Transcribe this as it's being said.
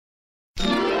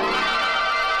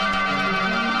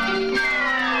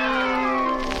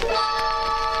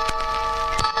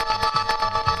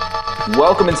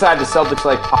Welcome inside the Celtics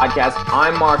Life podcast.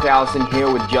 I'm Mark Allison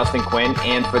here with Justin Quinn,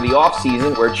 and for the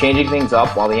offseason, we're changing things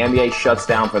up while the NBA shuts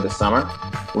down for the summer.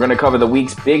 We're going to cover the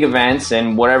week's big events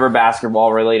and whatever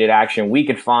basketball-related action we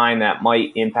could find that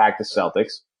might impact the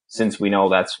Celtics, since we know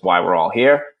that's why we're all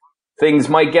here. Things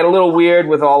might get a little weird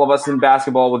with all of us in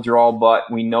basketball withdrawal, but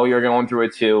we know you're going through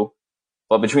it too.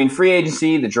 But between free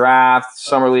agency, the draft,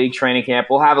 summer league, training camp,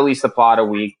 we'll have at least a pod a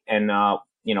week, and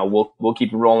we'll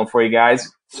keep it rolling for you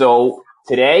guys. So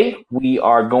today we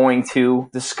are going to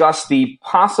discuss the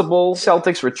possible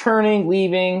Celtics returning,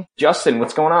 leaving. Justin,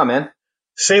 what's going on, man?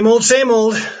 Same old, same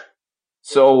old.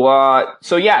 So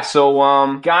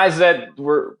guys that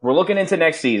we're looking into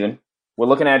next season. We're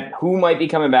looking at who might be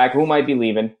coming back, who might be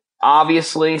leaving.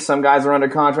 Obviously, some guys are under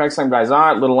contract, some guys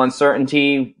aren't. Little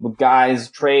uncertainty with guys,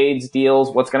 trades,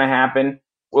 deals, what's going to happen.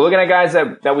 We're looking at guys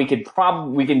that we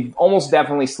can almost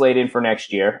definitely slate in for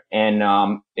next year.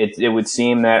 And it would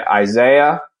seem that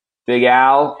Isaiah, Big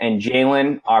Al, and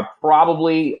Jalen are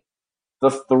probably the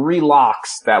three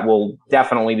locks that will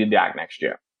definitely be back next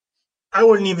year. I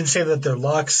wouldn't even say that they're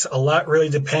locks. A lot really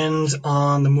depends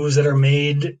on the moves that are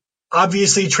made.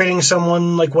 Obviously, trading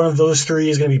someone like one of those three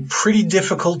is going to be pretty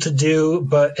difficult to do.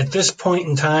 But at this point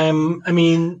in time, I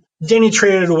mean, Danny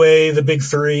traded away the big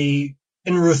three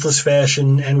in ruthless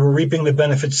fashion, and we're reaping the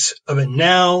benefits of it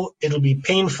now. It'll be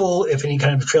painful if any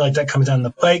kind of a trade like that comes down the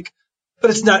pike,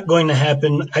 but it's not going to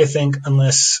happen, I think,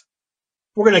 unless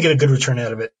we're going to get a good return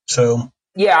out of it. So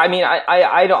yeah, I mean,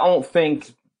 I don't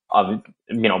think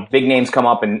big names come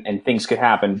up and things could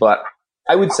happen, but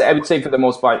I would say for the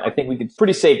most part, I think we could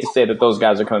pretty safe to say that those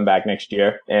guys are coming back next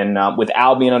year, and with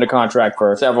Al being under contract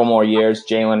for several more years,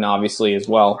 Jalen obviously as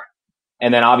well,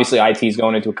 and then obviously IT is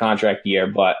going into a contract year,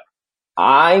 but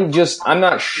I'm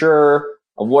not sure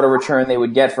of what a return they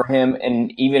would get for him,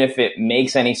 and even if it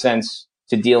makes any sense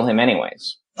to deal him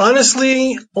anyways.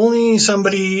 Honestly, only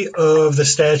somebody of the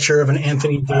stature of an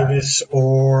Anthony Davis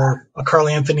or a Karl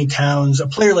Anthony Towns, a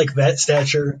player like that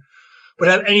stature, would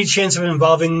have any chance of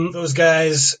involving those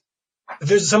guys.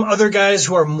 There's some other guys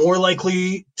who are more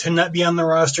likely to not be on the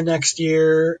roster next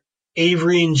year.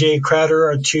 Avery and Jay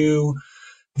Crowder are two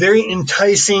very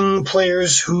enticing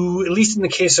players who, at least in the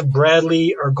case of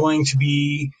Bradley, are going to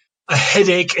be a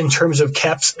headache in terms of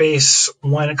cap space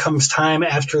when it comes time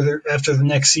after the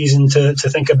next season to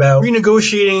think about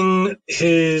renegotiating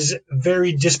his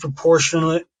very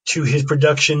disproportionate to his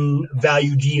production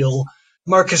value deal.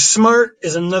 Marcus Smart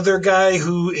is another guy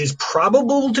who is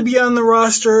probable to be on the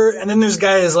roster. And then there's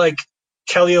guys like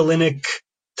Kelly Olynyk,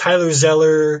 Tyler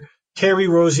Zeller, Terry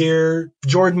Rozier,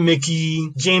 Jordan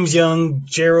Mickey, James Young,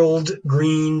 Gerald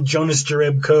Green, Jonas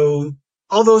Jerebko.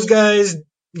 All those guys,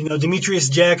 Demetrius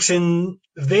Jackson,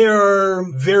 they are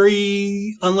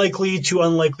very unlikely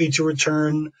to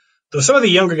return. Though some of the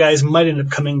younger guys might end up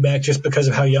coming back just because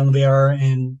of how young they are,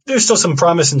 and there's still some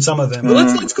promise in some of them. But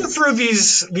let's go through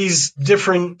these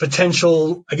different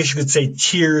potential, I guess you could say,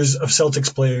 tiers of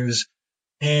Celtics players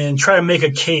and try to make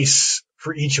a case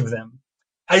for each of them.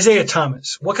 Isaiah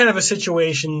Thomas, what kind of a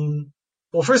situation?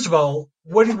 Well, first of all,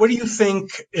 what do you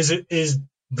think is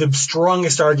the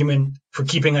strongest argument for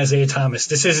keeping Isaiah Thomas?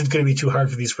 This isn't going to be too hard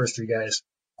for these first three guys.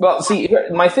 Well, see,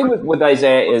 my thing with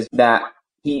Isaiah is that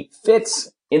he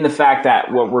fits in the fact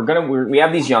that we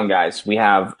have these young guys. We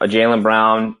have a Jaylen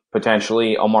Brown,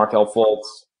 potentially a Markelle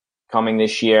Fultz coming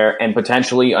this year, and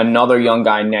potentially another young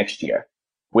guy next year.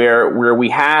 Where we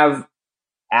have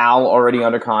Al already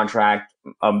under contract,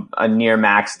 a near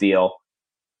max deal.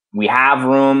 We have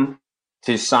room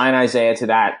to sign Isaiah to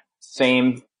that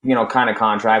same, kind of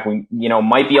contract. We,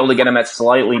 might be able to get him at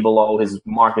slightly below his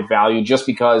market value just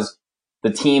because the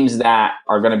teams that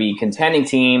are going to be contending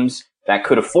teams that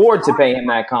could afford to pay him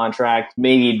that contract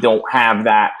maybe don't have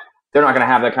that. They're not going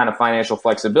to have that kind of financial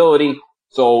flexibility.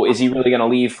 So is he really going to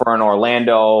leave for an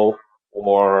Orlando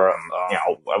or,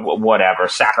 whatever,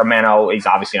 Sacramento? He's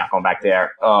obviously not going back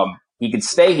there. He could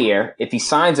stay here. If he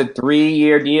signs a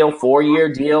 3-year deal,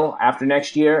 4-year deal after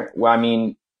next year, well, I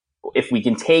mean, if we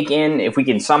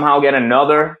can somehow get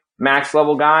another max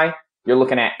level guy, you're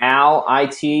looking at Al,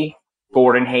 IT,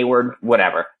 Gordon, Hayward,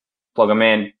 whatever. Plug them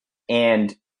in.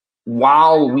 And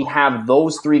while we have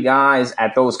those three guys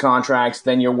at those contracts,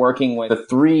 then you're working with the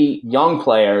three young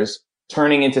players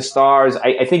turning into stars.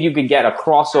 I think you could get a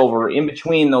crossover in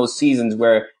between those seasons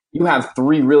where you have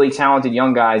three really talented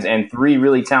young guys and three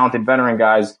really talented veteran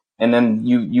guys, and then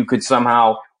you could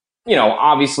somehow,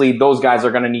 obviously those guys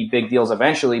are going to need big deals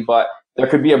eventually, but there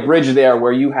could be a bridge there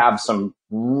where you have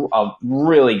a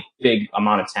really big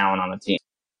amount of talent on the team.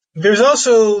 There's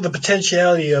also the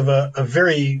potentiality of a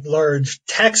very large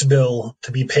tax bill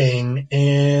to be paying,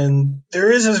 and there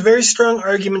is a very strong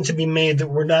argument to be made that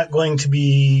we're not going to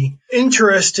be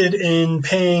interested in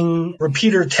paying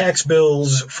repeater tax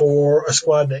bills for a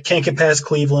squad that can't get past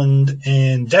Cleveland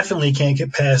and definitely can't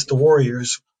get past the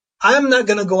Warriors. I'm not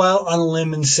going to go out on a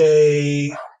limb and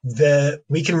say that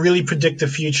we can really predict the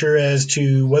future as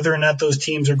to whether or not those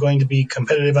teams are going to be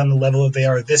competitive on the level that they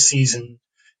are this season.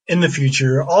 In the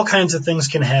future, all kinds of things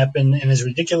can happen, and as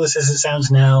ridiculous as it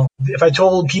sounds now, if I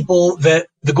told people that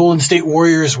the Golden State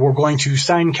Warriors were going to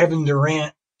sign Kevin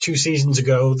Durant 2 seasons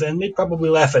ago, then they'd probably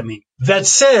laugh at me. That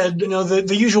said,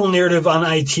 the usual narrative on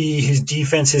IT, his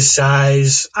defense, his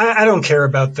size, I don't care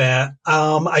about that.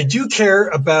 I do care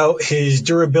about his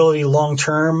durability long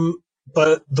term,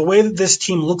 but the way that this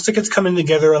team looks like it's coming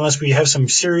together, unless we have some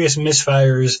serious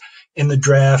misfires in the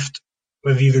draft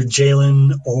with either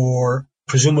Jalen or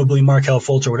presumably Markelle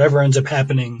Fultz or whatever ends up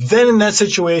happening, then in that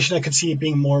situation, I could see it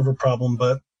being more of a problem.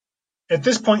 But at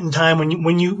this point in time,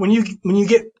 when you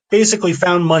get basically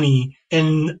found money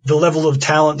in the level of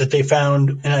talent that they found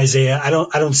in Isaiah, I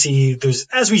don't see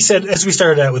as we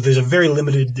started out with, there's a very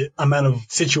limited amount of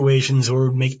situations where it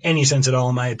would make any sense at all,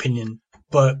 in my opinion.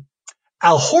 But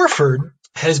Al Horford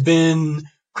has been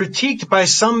critiqued by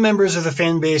some members of the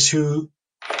fan base who,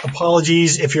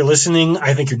 apologies if you're listening,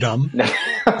 I think you're dumb.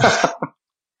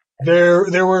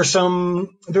 There was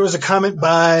a comment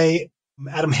by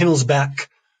Adam Himmelsbach,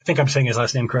 I think I'm saying his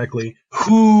last name correctly,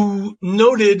 who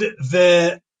noted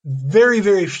that very,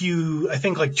 very few, I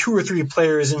think like 2 or 3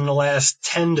 players in the last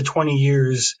 10 to 20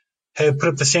 years have put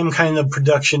up the same kind of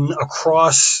production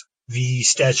across the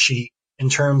stat sheet in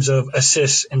terms of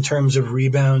assists, in terms of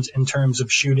rebounds, in terms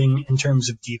of shooting, in terms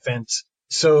of defense.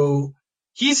 So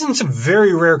he's in some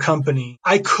very rare company.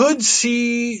 I could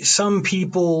see some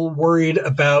people worried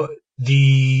about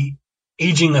the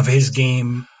aging of his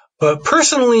game, but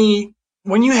personally,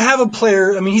 when you have a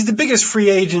player, I mean, he's the biggest free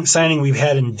agent signing we've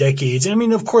had in decades. And I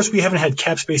mean, of course, we haven't had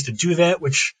cap space to do that,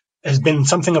 which has been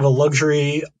something of a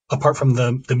luxury apart from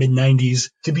the mid-90s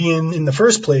to be in the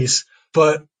first place.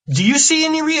 But do you see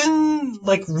any reason,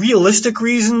 like realistic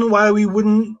reason, why we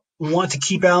wouldn't want to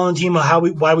keep Al on the team, or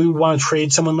why we would want to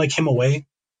trade someone like him away?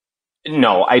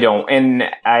 No, I don't. And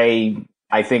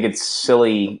I think it's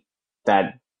silly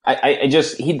that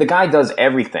the guy does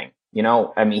everything,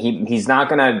 I mean, he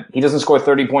doesn't score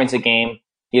 30 points a game.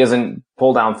 He doesn't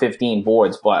pull down 15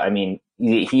 boards, but I mean,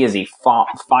 he is a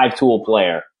 5-tool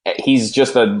player. He's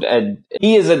just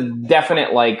he is a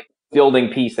definite like building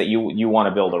piece that you want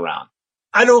to build around.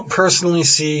 I don't personally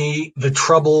see the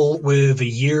trouble with the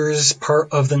years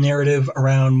part of the narrative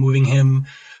around moving him.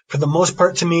 For the most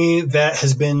part, to me, that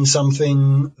has been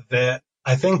something that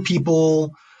I think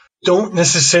people don't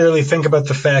necessarily think about,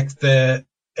 the fact that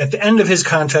at the end of his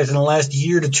contract, in the last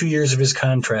year to 2 years of his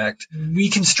contract, we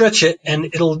can stretch it and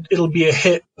it'll be a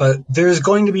hit, but there's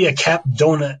going to be a cap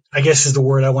donut, I guess is the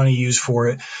word I want to use for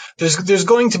it. There's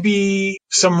going to be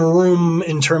some room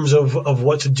in terms of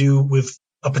what to do with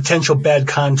a potential bad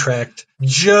contract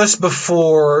just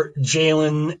before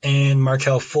Jalen and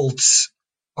Markelle Fultz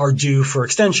are due for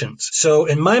extensions. So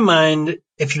in my mind,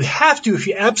 if you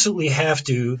absolutely have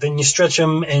to, then you stretch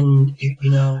them, and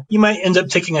you might end up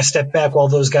taking a step back while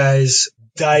those guys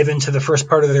dive into the first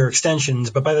part of their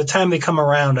extensions. But by the time they come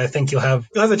around, I think you'll have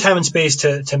the time and space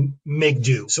to make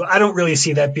do. So I don't really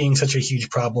see that being such a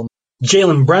huge problem.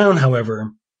 Jaylen Brown,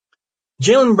 however,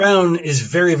 is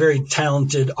very, very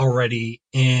talented already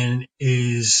and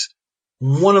is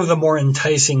one of the more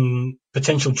enticing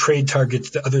potential trade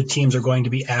targets that other teams are going to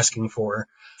be asking for.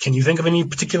 Can you think of any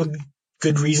particular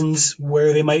good reasons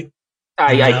where they might?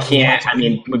 I can't. I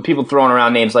mean, when people throwing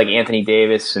around names like Anthony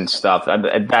Davis and stuff,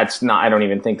 that's not, I don't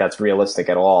even think that's realistic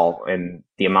at all in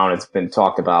the amount it's been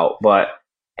talked about. But,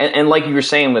 and like you were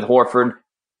saying with Horford,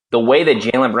 the way that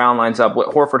Jaylen Brown lines up,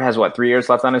 Horford has 3 years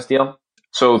left on his deal?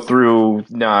 So through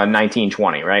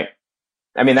 1920, right?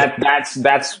 I mean, that's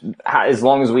as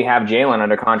long as we have Jalen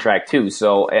under contract too.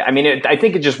 So, I mean, I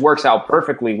think it just works out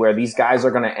perfectly where these guys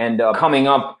are going to end up coming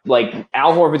up. Like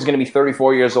Al Horford's going to be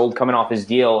 34 years old coming off his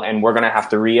deal, and we're going to have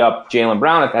to re-up Jaylen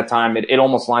Brown at that time. It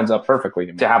almost lines up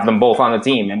perfectly to have them both on the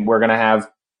team, and we're going to have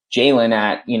Jalen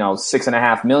at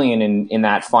 $6.5 million in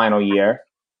that final year.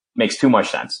 Makes too much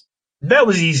sense. That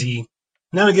was easy.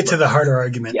 Now we get to the harder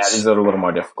arguments. Yeah, these are a little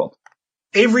more difficult.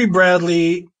 Avery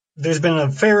Bradley. There's been a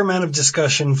fair amount of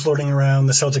discussion floating around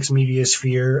the Celtics media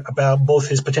sphere about both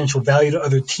his potential value to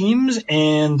other teams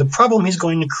and the problem he's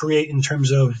going to create in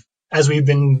terms of, as we've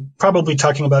been probably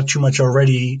talking about too much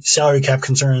already, salary cap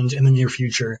concerns in the near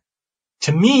future.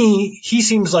 to me, he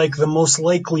seems like the most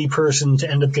likely person to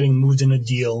end up getting moved in a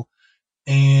deal.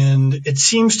 And it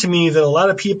seems to me that a lot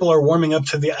of people are warming up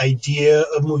to the idea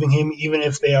of moving him, even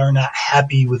if they are not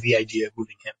happy with the idea of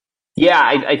moving him. Yeah,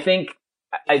 I think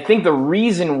the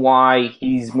reason why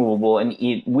he's movable, and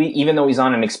even though he's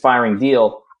on an expiring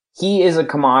deal, he is a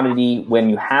commodity when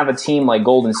you have a team like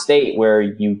Golden State where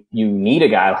you need a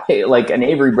guy like an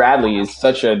Avery Bradley is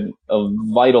such a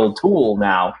vital tool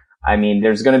now. I mean,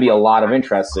 there's going to be a lot of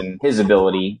interest in his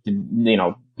ability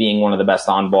to, being one of the best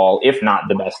on-ball, if not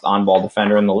the best on-ball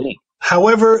defender in the league.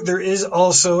 However, there is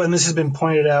also, and this has been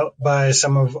pointed out by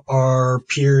some of our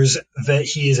peers, that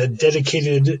he is a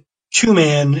dedicated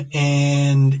two-man,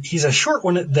 and he's a short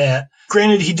one at that.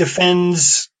 Granted, he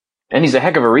defends. And he's a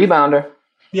heck of a rebounder.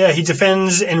 Yeah, he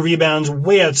defends and rebounds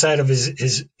way outside of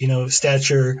his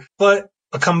stature, but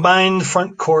a combined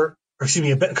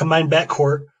combined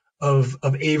backcourt of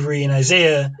Avery and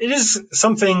Isaiah, it is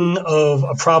something of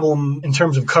a problem in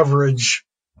terms of coverage.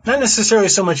 Not necessarily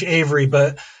so much Avery,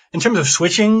 but in terms of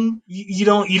switching, you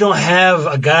don't have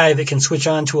a guy that can switch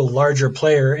on to a larger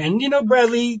player. And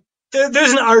Bradley,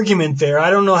 there's an argument there.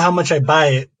 I don't know how much I buy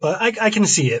it, but I can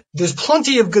see it. There's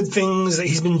plenty of good things that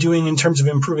he's been doing in terms of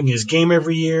improving his game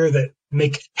every year that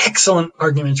make excellent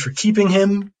arguments for keeping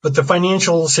him. But the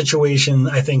financial situation,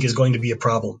 I think, is going to be a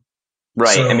problem.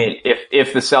 Right. So, I mean,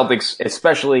 if the Celtics,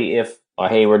 especially if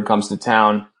Hayward comes to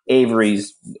town,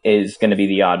 Avery's is going to be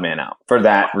the odd man out for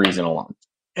that reason alone.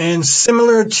 And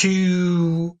similar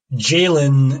to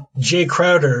Jalen, Jay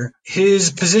Crowder,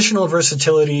 his positional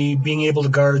versatility, being able to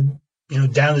guard,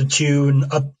 down to 2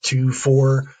 and up to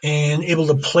 4, and able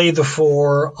to play the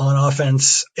 4 on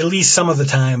offense at least some of the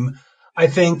time. I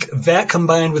think that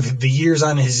combined with the years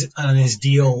on his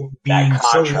deal being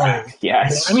so low.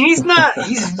 Yes. I mean, he's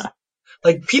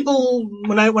like people,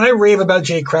 when I rave about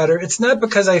Jay Crowder, it's not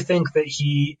because I think that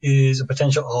he is a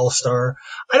potential all-star.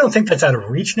 I don't think that's out of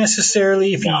reach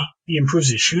necessarily if he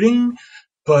improves his shooting.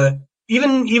 But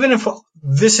even if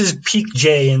this is peak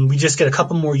Jay and we just get a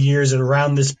couple more years at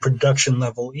around this production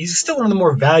level, he's still one of the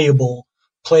more valuable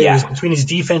players between his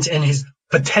defense and his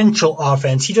potential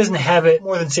offense. He doesn't have it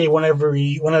more than, say, one out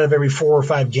of every 4 or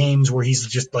 5 games where he's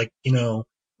just like,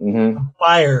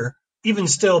 fire. Even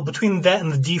still, between that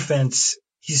and the defense,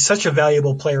 he's such a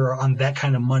valuable player on that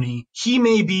kind of money. He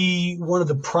may be one of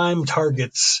the prime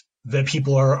targets that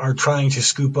people are trying to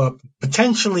scoop up,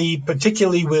 potentially,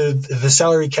 particularly with the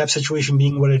salary cap situation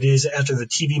being what it is after the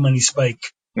TV money spike.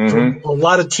 For a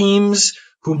lot of teams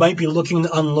who might be looking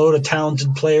to unload a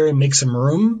talented player and make some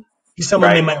room, he's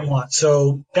someone they might want.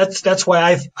 So that's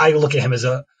why I look at him as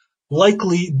a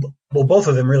likely, well, both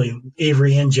of them really,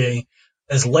 Avery and Jay,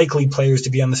 as likely players to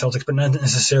be on the Celtics, but not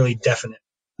necessarily definite.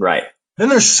 Right. Then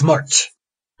there's Smart.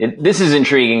 This is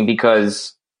intriguing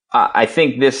because I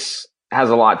think this has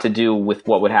a lot to do with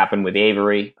what would happen with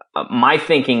Avery. My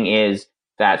thinking is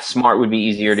that Smart would be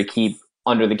easier to keep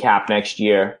under the cap next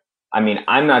year. I mean,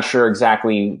 I'm not sure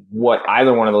exactly what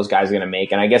either one of those guys are going to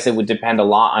make, and I guess it would depend a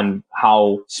lot on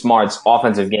how Smart's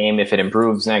offensive game, if it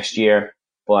improves next year.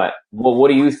 But what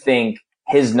do you think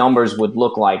his numbers would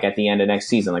look like at the end of next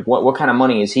season? Like, what kind of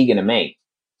money is he going to make?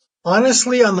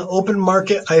 Honestly, on the open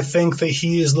market, I think that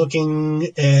he is looking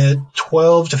at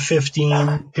 12 to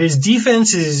 15. His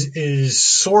defense is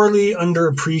sorely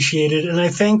underappreciated, and I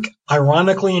think,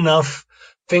 ironically enough,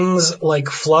 things like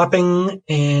flopping,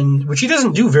 which he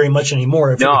doesn't do very much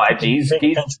anymore. No, he's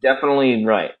definitely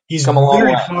right. He's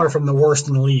very far from the worst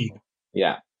in the league.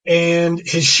 Yeah. And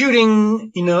his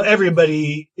shooting,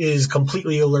 everybody is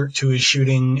completely alert to his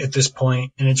shooting at this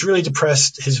point, and it's really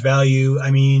depressed his value. I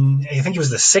mean, I think he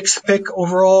was the 6th pick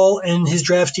overall in his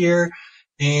draft year,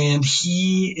 and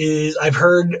I've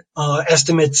heard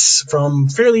estimates from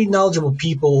fairly knowledgeable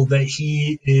people that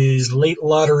he is late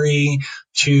lottery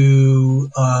to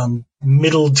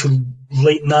middle to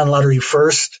late non-lottery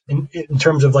first in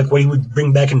terms of like what he would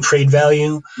bring back in trade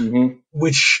value,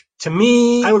 which to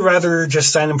me, I would rather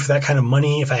just sign him for that kind of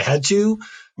money if I had to.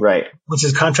 Right. Once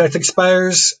his contract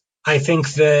expires, I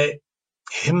think that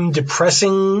him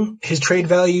depressing his trade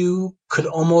value could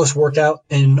almost work out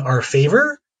in our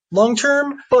favor long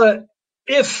term. But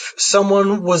if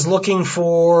someone was looking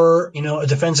for, a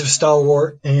defensive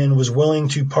stalwart and was willing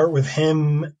to part with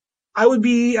him, I would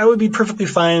be perfectly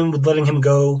fine with letting him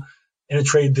go in a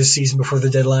trade this season before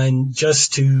the deadline,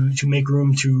 just to make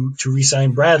room to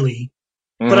re-sign Bradley.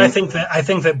 But I think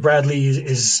that Bradley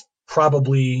is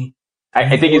probably.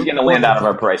 I think he's going to land out of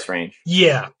our price range.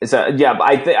 Yeah.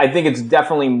 I think it's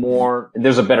definitely more.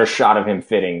 There's a better shot of him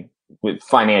fitting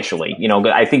financially.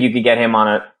 I think you could get him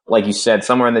on like you said,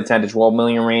 somewhere in the 10 to 12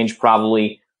 million range,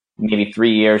 probably maybe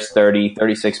 3 years, 30,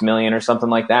 36 million or something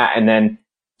like that. And then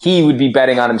he would be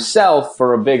betting on himself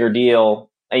for a bigger deal.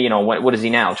 What is he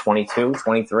now? 22,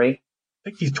 23? I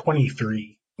think he's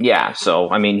 23. Yeah. So,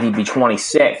 I mean, he'd be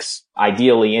 26,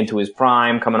 ideally into his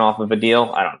prime, coming off of a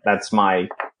deal. That's my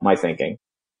thinking.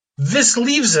 This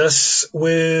leaves us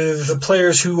with the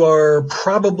players who are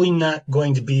probably not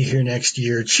going to be here next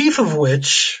year, chief of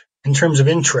which, in terms of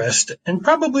interest, and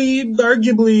probably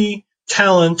arguably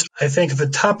talent, I think at the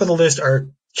top of the list are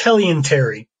Kelly and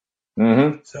Terry.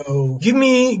 Mm-hmm. So give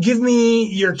me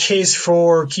your case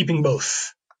for keeping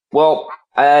both. Well,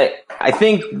 I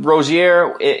think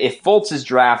Rozier, if Fultz is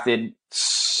drafted,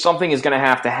 something is going to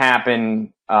have to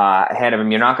happen ahead of him.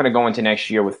 You're not going to go into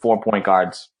next year with 4 point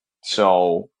guards.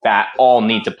 So that all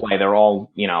need to play. They're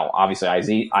all,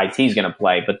 obviously IT is going to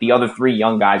play, but the other 3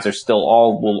 young guys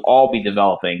will all be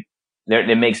developing.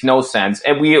 It makes no sense.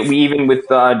 And we even with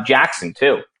Jackson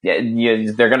too.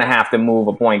 They're going to have to move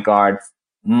a point guard.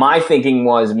 My thinking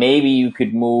was maybe you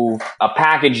could move a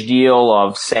package deal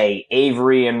of, say,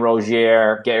 Avery and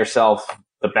Rozier, get yourself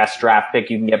the best draft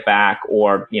pick you can get back,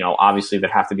 or, obviously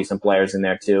there'd have to be some players in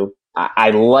there too.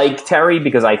 I like Terry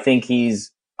because I think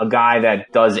he's a guy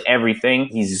that does everything.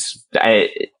 He's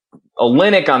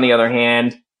Olynyk, on the other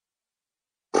hand,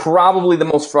 probably the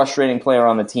most frustrating player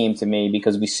on the team to me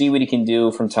because we see what he can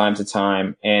do from time to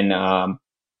time, and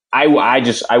I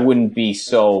wouldn't be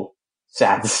so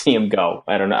sad to see him go.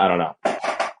 I don't know.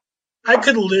 I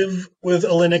could live with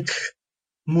Olynyk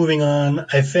moving on.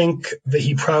 I think that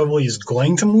he probably is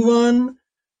going to move on.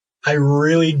 I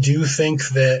really do think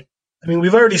that. I mean,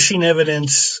 we've already seen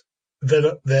evidence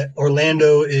that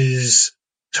Orlando is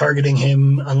targeting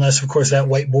him, unless, of course, that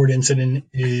whiteboard incident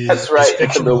is That's right.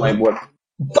 fictional. The whiteboard.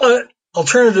 But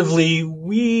alternatively,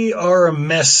 we are a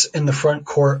mess in the front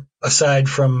court aside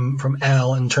from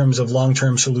Al in terms of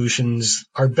long-term solutions.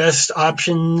 Our best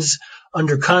options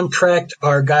under contract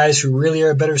are guys who really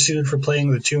are better suited for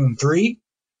playing the 2 and 3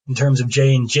 in terms of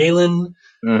Jay and Jalen.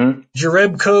 Mm-hmm.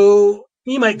 Jerebko,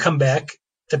 he might come back,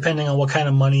 depending on what kind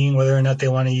of money and whether or not they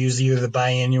want to use either the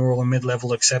biannual or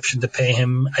mid-level exception to pay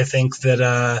him. I think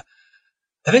that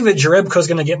Jerebko is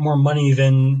going to get more money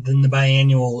than the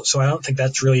biannual, so I don't think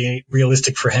that's really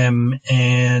realistic for him.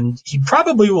 And he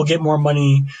probably will get more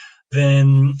money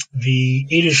than the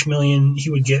 $8-ish million he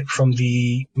would get from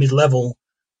the mid-level.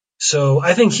 So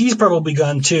I think he's probably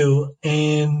gone too.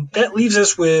 And that leaves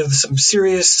us with some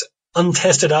serious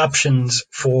untested options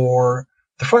for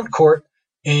the front court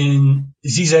in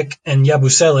Zizek and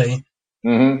Yabusele.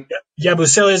 Mm-hmm.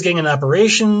 Yabusele is getting an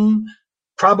operation.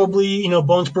 Probably,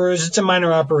 bone spurs. It's a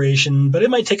minor operation, but it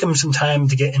might take him some time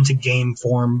to get into game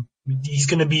form. He's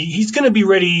gonna be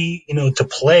ready, to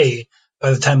play by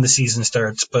the time the season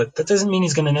starts. But that doesn't mean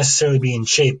he's gonna necessarily be in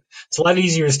shape. It's a lot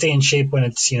easier to stay in shape when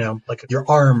it's, like your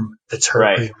arm that's hurt,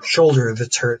 right, or your shoulder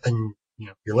that's hurt than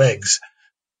your legs.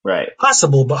 Right.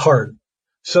 Possible, but hard.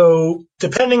 So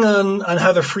depending on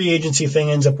how the free agency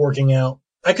thing ends up working out,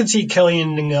 I could see Kelly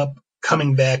ending up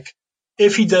coming back.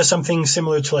 If he does something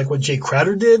similar to like what Jay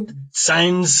Crowder did,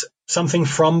 signs something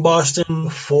from Boston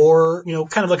for,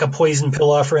 kind of like a poison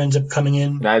pill offer ends up coming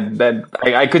in.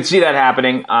 I could see that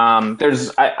happening.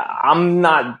 I'm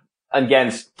not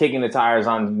against kicking the tires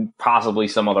on possibly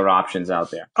some other options out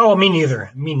there. Oh, me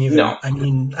neither. No. I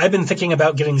mean, I've been thinking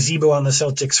about getting Zebo on the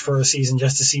Celtics for a season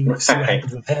just to see what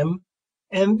happens with him.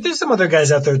 And there's some other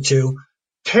guys out there too.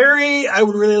 Terry, I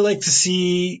would really like to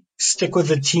see stick with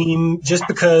the team just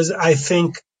because I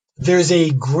think there's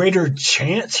a greater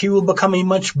chance he will become a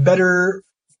much better,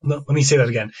 let me say that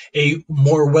again, a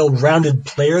more well-rounded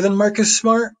player than Marcus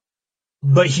Smart.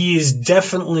 But he is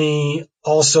definitely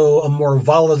also a more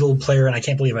volatile player, and I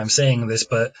can't believe I'm saying this,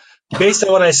 but based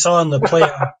on what I saw in the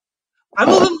playoff, I'm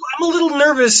a little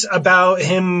nervous about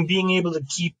him being able to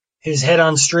keep his head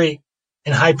on straight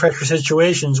in high-pressure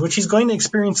situations, which he's going to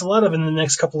experience a lot of in the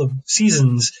next couple of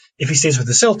seasons if he stays with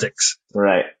the Celtics.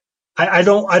 Right. I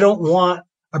don't want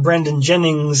a Brandon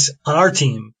Jennings on our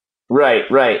team.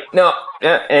 Right. No,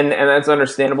 and that's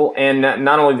understandable. And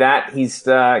not only that, he's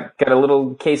got a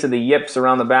little case of the yips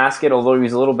around the basket, although he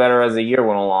was a little better as the year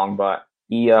went along, but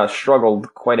he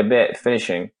struggled quite a bit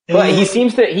finishing. But he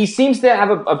seems to have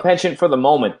a penchant for the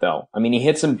moment, though. I mean, he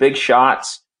hit some big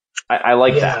shots. I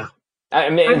like that. I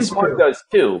mean, and Smart does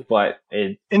too, but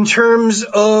in terms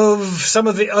of some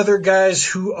of the other guys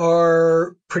who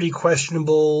are pretty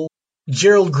questionable,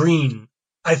 Gerald Green,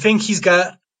 I think he's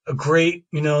got a great,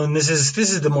 and this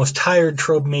is the most tired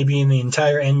trope maybe in the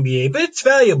entire NBA, but it's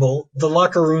valuable, the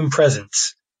locker room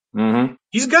presence. Mm-hmm.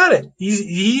 He's got it.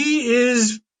 He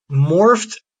is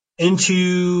morphed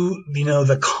into,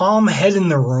 the calm head in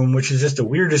the room, which is just the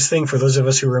weirdest thing for those of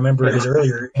us who remember his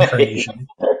earlier incarnation.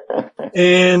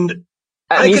 And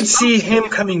I could see him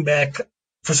coming back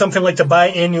for something like the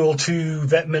biannual to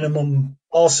vet minimum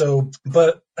also.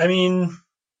 But,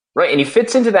 Right, and he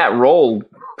fits into that role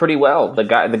pretty well. The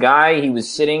guy, he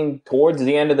was sitting towards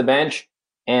the end of the bench,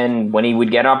 and when he would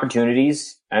get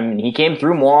opportunities, he came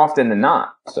through more often than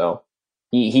not. So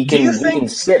he can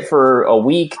sit for a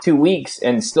week, 2 weeks,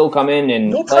 and still come in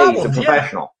and play as a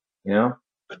professional. Yeah.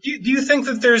 But do you think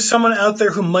that there's someone out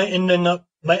there who might end up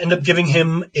giving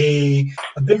him a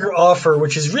bigger offer,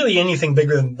 which is really anything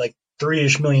bigger than like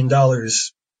 $3-ish million?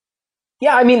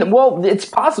 Yeah, well, it's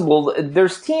possible.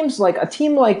 There's teams like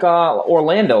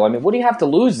Orlando. What do you have to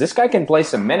lose? This guy can play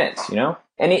some minutes,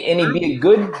 and he'd be a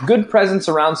good presence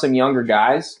around some younger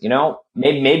guys,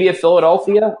 maybe a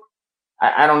Philadelphia.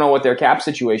 I don't know what their cap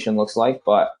situation looks like,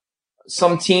 but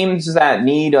some teams that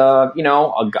need a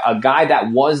guy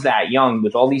that was that young,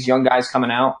 with all these young guys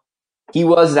coming out, he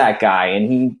was that guy,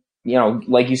 and he,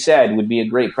 like you said, would be a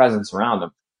great presence around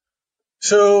him.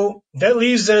 So that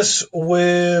leaves us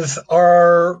with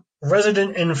our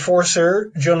resident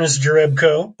enforcer, Jonas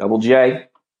Jerebko. Double J.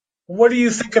 What do you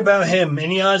think about him?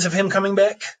 Any odds of him coming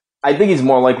back? I think he's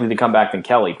more likely to come back than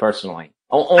Kelly, personally.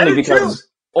 I don't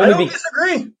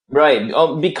disagree. Right.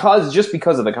 Just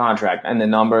because of the contract and the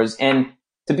numbers. And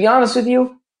to be honest with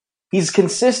you, he's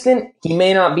consistent. He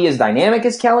may not be as dynamic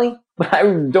as Kelly, but I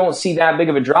don't see that big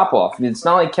of a drop-off. It's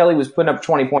not like Kelly was putting up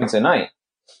 20 points a night.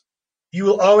 You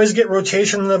will always get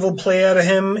rotation level play out of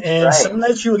him, and some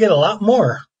nights you will get a lot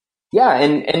more. Yeah,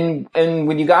 and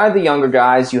when you got the younger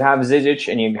guys, you have Zizic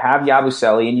and you have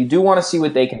Yabusele, and you do want to see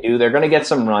what they can do. They're going to get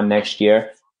some run next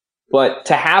year. But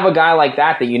to have a guy like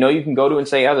that you can go to and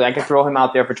say, I can throw him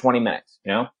out there for 20 minutes,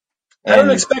 And I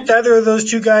don't expect either of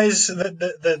those two guys,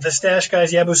 the stash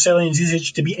guys, Yabusele and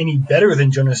Zizic, to be any better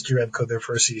than Jonas Jerebko their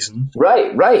first season.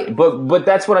 Right. But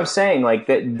that's what I'm saying. Like,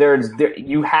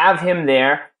 you have him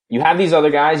there. You have these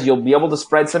other guys. You'll be able to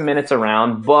spread some minutes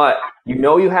around, but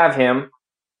you have him.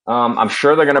 I'm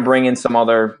sure they're going to bring in some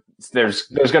other. There's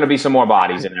going to be some more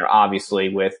bodies in there, obviously,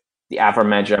 with the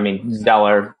aforementioned.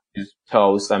 Zeller is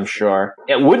toast, I'm sure.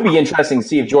 It would be interesting to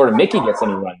see if Jordan Mickey gets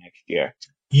any run next year.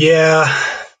 Yeah,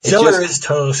 Zeller is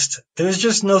toast. There's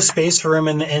just no space for him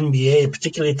in the NBA,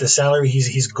 particularly at the salary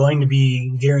he's going to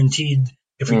be guaranteed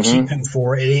if we keep him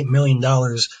for $8 million.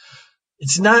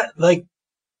 It's not like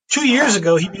 2 years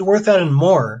ago he'd be worth that and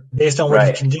more based on what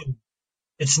he can do.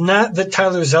 It's not that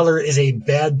Tyler Zeller is a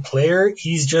bad player.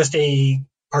 He's just a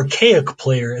archaic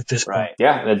player at this point. Right.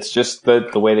 Yeah, that's just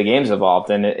the way the game's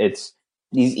evolved, and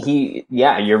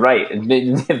you're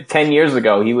right. 10 years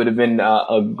ago, he would have been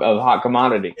a hot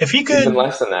commodity. If he could, even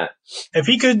less than that. If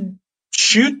he could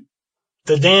shoot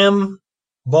the damn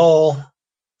ball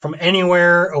from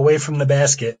anywhere away from the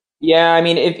basket. Yeah,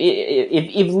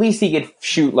 if at least he could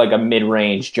shoot like a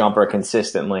mid-range jumper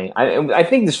consistently. I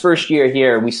think this first year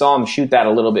here, we saw him shoot that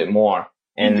a little bit more,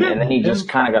 and then he just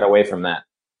kind of got away from that.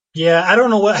 Yeah, I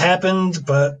don't know what happened,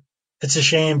 but it's a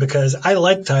shame because I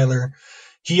like Tyler.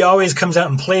 He always comes out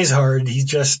and plays hard. He's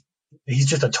just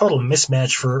a total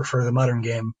mismatch for the modern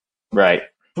game. Right.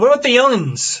 What about the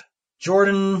youngins?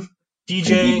 Jordan,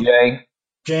 DJ,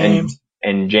 James,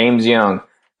 and James Young.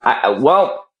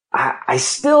 I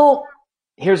still,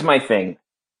 here's my thing.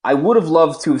 I would have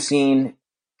loved to have seen,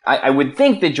 I would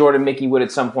think that Jordan Mickey would at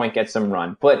some point get some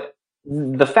run, but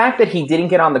the fact that he didn't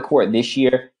get on the court this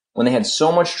year when they had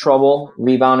so much trouble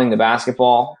rebounding the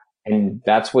basketball, and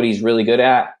that's what he's really good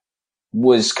at,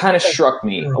 was kind of struck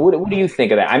me. What do you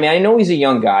think of that? I know he's a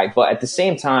young guy, but at the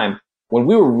same time, when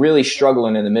we were really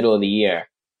struggling in the middle of the year,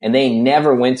 and they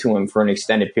never went to him for an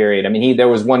extended period. There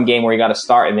was one game where he got a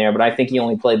start in there, but I think he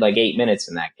only played like 8 minutes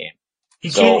in that game.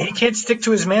 He can't stick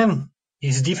to his man.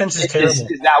 His defense is terrible.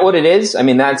 Is that what it is?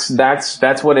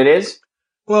 That's what it is?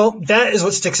 Well, that is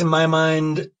what sticks in my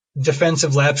mind.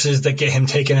 Defensive lapses that get him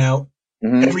taken out.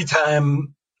 Every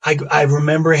time I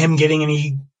remember him getting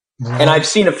any. And I've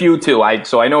seen a few too,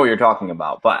 so I know what you're talking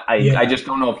about, but I just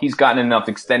don't know if he's gotten enough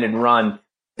extended run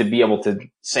to be able to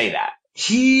say that.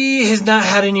 He has not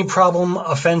had any problem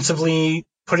offensively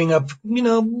putting up,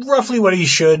 roughly what he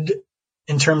should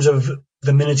in terms of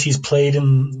the minutes he's played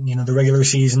in, the regular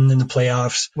season and the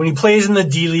playoffs. When he plays in the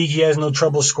D-League, he has no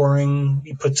trouble scoring.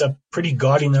 He puts up pretty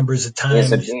gaudy numbers at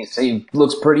times. Yes, he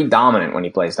looks pretty dominant when he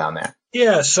plays down there.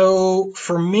 Yeah, so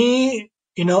for me,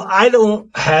 I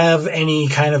don't have any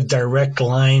kind of direct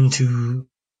line to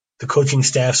the coaching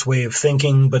staff's way of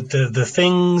thinking, but the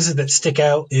things that stick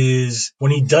out is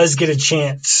when he does get a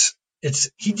chance,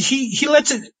 he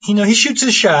lets it, he shoots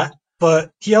his shot,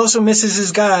 but he also misses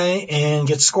his guy and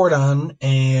gets scored on,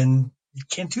 and you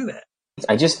can't do that.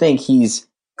 I just think he's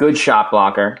good shot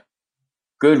blocker,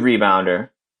 good rebounder.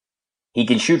 He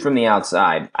can shoot from the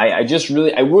outside. I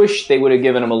wish they would have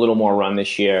given him a little more run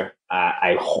this year.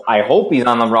 I hope he's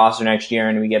on the roster next year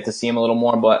and we get to see him a little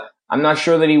more, but I'm not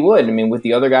sure that he would. I mean, with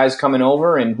the other guys coming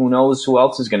over, and who knows who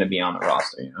else is going to be on the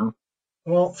roster, you know?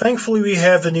 Well, thankfully we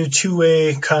have the new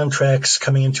two-way contracts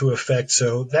coming into effect,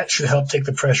 so that should help take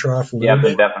the pressure off a little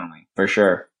bit. Yeah, definitely, for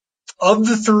sure. Of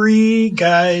the three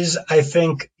guys, I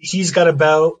think he's got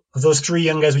about those three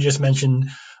young guys we just mentioned,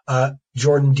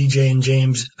 Jordan, DJ, and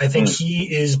James. I think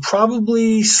he is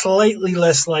probably slightly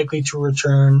less likely to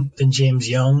return than James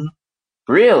Young.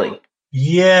 Really?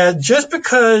 Yeah, just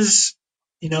because,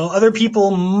 you know, other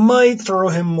people might throw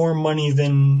him more money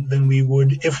than we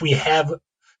would if we have,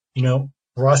 you know,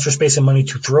 roster space and money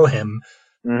to throw him.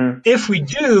 Mm-hmm. If we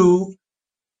do,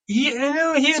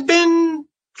 he's been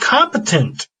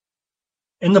competent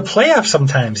in the playoffs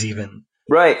sometimes even.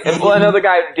 Right. And another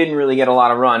guy who didn't really get a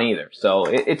lot of run either. So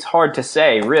it's hard to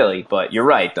say, really, but you're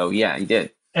right, though. Yeah, he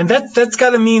did. And that's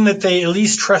got to mean that they at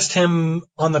least trust him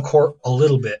on the court a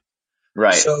little bit.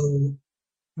 Right. So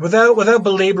without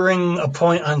belaboring a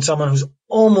point on someone who's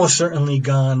almost certainly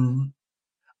gone,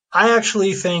 I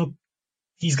actually think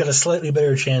he's got a slightly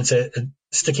better chance at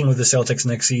sticking with the Celtics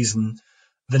next season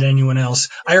than anyone else.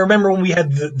 I remember when we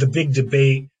had the big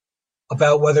debate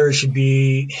about whether it should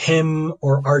be him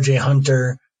or RJ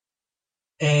Hunter.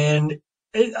 And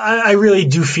I really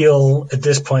do feel at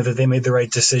this point that they made the right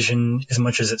decision, as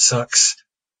much as it sucks.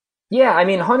 Yeah, I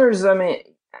mean,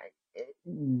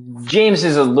 James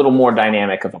is a little more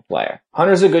dynamic of a player.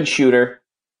 Hunter's a good shooter,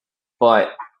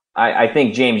 but I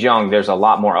think James Young, there's a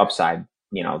lot more upside,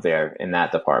 you know, there in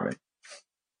that department.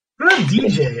 What about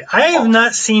DJ? I have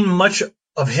not seen much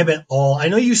of him at all. I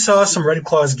know you saw some Red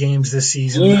Claws games this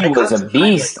season. He was a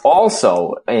beast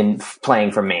also in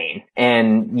playing for Maine.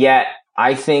 And yet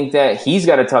I think that he's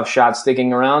got a tough shot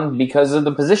sticking around because of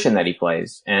the position that he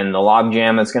plays and the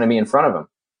logjam that's going to be in front of him.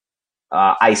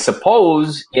 I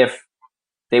suppose if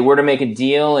they were to make a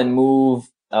deal and move,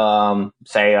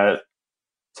 say,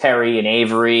 Terry and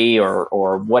Avery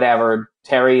or whatever,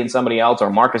 Terry and somebody else, or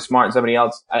Marcus Smart and somebody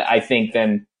else, I think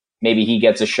then maybe he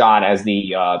gets a shot as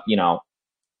the,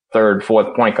 third,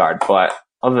 fourth point guard. But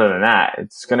other than that,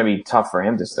 it's going to be tough for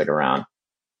him to stick around.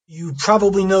 You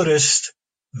probably noticed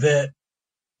that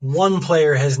one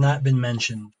player has not been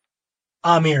mentioned.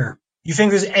 Amir. You think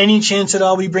there's any chance at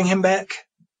all we bring him back?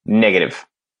 Negative.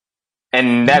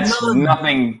 And that's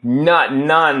nothing, not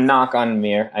knock on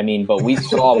Amir. I mean, but we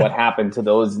saw what happened to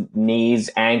those knees,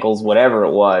 ankles, whatever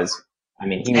it was. I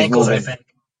mean, he was ankles, moving. I think.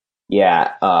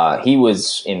 Yeah, he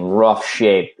was in rough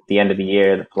shape at the end of the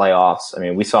year, the playoffs. I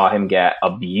mean, we saw him get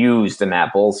abused in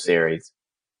that Bulls series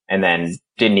and then he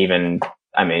didn't even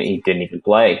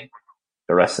play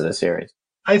the rest of the series.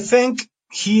 I think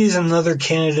he is another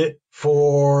candidate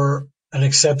for an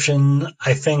exception.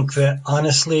 I think that,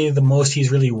 honestly, the most he's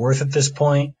really worth at this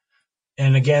point,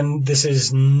 and again, this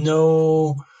is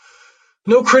no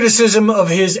criticism of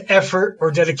his effort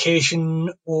or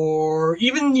dedication or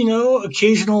even,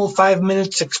 occasional 5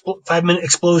 minute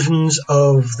explosions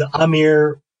of the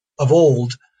Amir of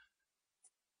old.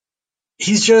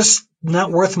 He's just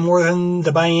not worth more than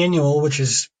the biannual, which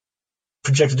is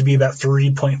projected to be about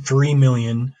 $3.3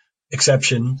 million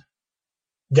exception,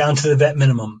 down to the vet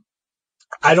minimum.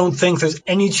 I don't think there's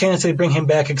any chance they bring him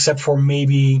back except for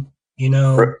maybe,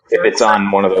 if it's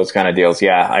on one of those kind of deals.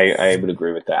 Yeah, I would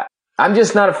agree with that. I'm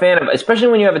just not a fan of, especially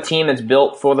when you have a team that's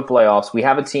built for the playoffs. We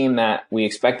have a team that we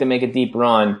expect to make a deep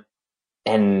run,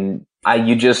 and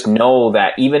you just know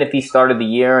that even if he started the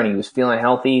year and he was feeling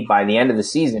healthy, by the end of the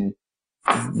season,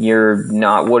 you're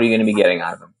not. What are you going to be getting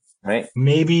out of him, right?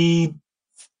 Maybe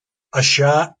a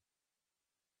shot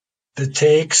that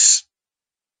takes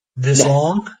this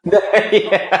long.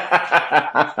 Yeah.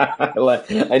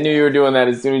 I knew you were doing that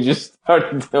as soon as you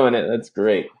started doing it. That's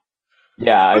great.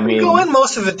 Yeah, I mean, go in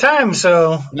most of the time,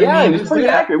 so yeah, he was pretty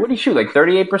accurate. What did he shoot? Like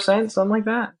 38%, something like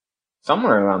that,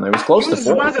 somewhere around there. It was close to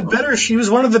 40. He was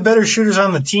one of the better shooters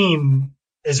on the team,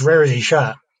 as rare as he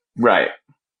shot. Right.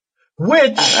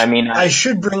 Which I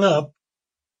should bring up,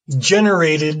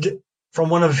 generated from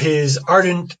one of his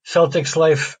ardent Celtics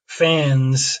Life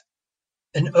fans,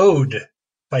 an ode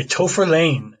by Topher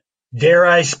Lane. Dare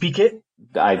I speak it?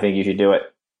 I think you should do it.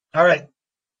 All right.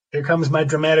 Here comes my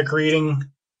dramatic reading.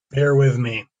 Bear with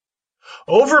me.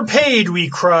 Overpaid, we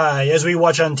cry as we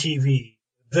watch on TV.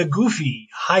 The goofy,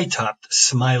 high-topped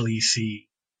Smiley sea.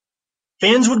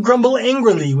 Fans would grumble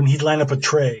angrily when he'd line up a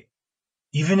tray,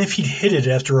 even if he'd hit it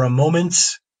after a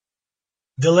moment's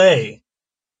delay.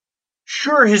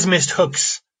 Sure, his missed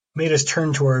hooks made us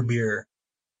turn to our beer,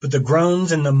 but the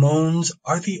groans and the moans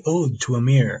are the ode to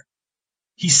Amir.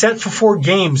 He sat for 4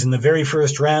 games in the very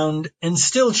first round and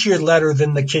still cheered louder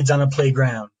than the kids on a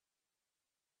playground.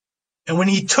 And when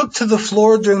he took to the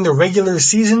floor during the regular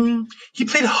season, he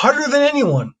played harder than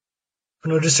anyone, for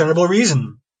no discernible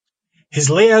reason. His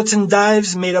layouts and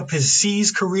dives made up his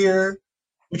C's career,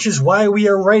 which is why we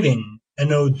are writing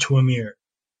an ode to Amir.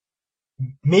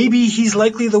 Maybe he's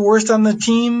likely the worst on the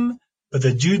team, but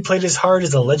the dude played as hard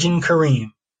as a legend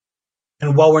Kareem.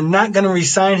 And while we're not going to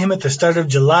re-sign him at the start of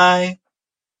July,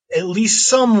 at least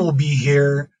some will be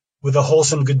here with a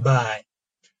wholesome goodbye.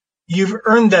 You've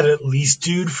earned that at least,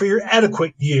 dude, for your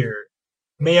adequate year.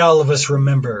 May all of us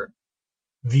remember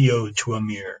the ode to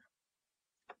Amir.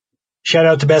 Shout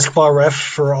out to Basketball Ref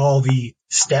for all the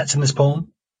stats in this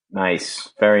poem. Nice.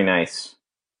 Very nice.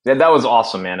 That was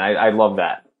awesome, man. I love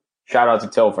that. Shout out to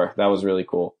Topher. That was really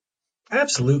cool.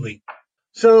 Absolutely.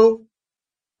 So,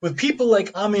 with people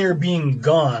like Amir being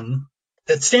gone,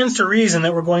 it stands to reason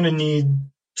that we're going to need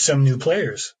some new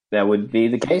players. That would be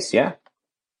the case, yeah.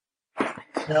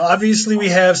 Now, obviously, we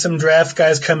have some draft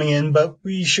guys coming in, but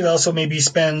we should also maybe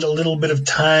spend a little bit of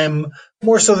time,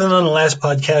 more so than on the last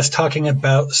podcast, talking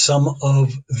about some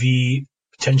of the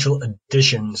potential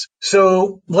additions.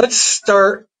 So let's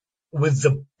start with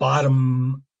the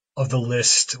bottom of the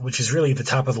list, which is really at the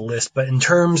top of the list. But in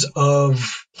terms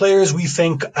of players we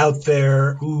think out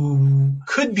there who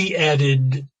could be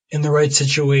added in the right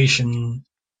situation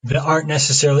that aren't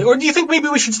necessarily, or do you think maybe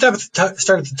we should start at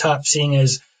the top, seeing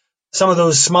as some of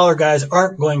those smaller guys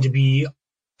aren't going to be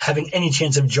having any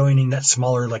chance of joining that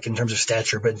smaller, like in terms of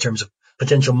stature, but in terms of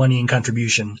potential money and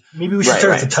contribution. Maybe we should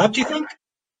start at the top, do you think?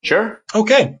 Sure.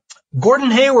 Okay.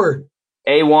 Gordon Hayward.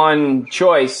 A1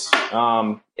 choice,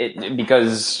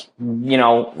 because,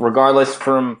 regardless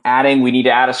from adding, we need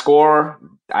to add a scorer.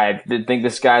 I think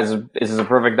this is a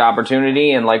perfect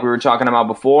opportunity. And like we were talking about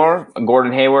before,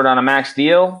 Gordon Hayward on a max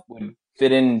deal would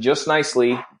fit in just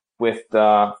nicely with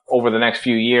over the next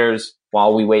few years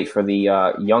while we wait for the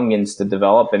youngins to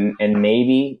develop, and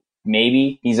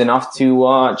maybe he's enough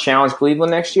to challenge Cleveland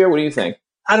next year. What do you think?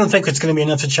 I don't think it's going to be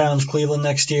enough to challenge Cleveland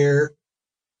next year,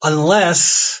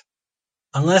 unless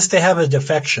they have a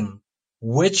defection,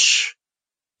 which,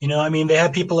 they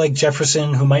have people like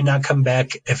Jefferson who might not come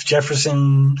back. If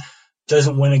Jefferson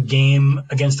doesn't win a game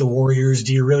against the Warriors,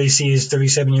 do you really see his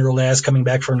 37-year-old ass coming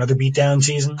back for another beatdown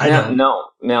season?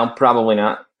 No, probably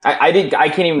not. I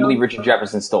can't even believe Richard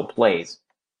Jefferson still plays.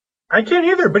 I can't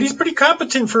either, but he's pretty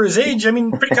competent for his age.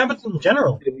 Pretty competent in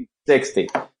general. 60.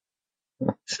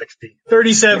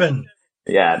 37.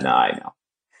 Yeah, no, I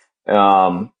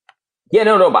know.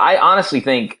 But I honestly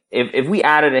think if we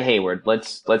added a Hayward,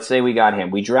 let's say we got him,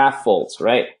 we draft Fultz,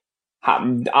 right?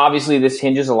 Obviously, this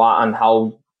hinges a lot on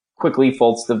how quickly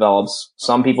Fultz develops.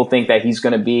 Some people think that he's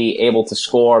going to be able to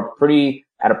score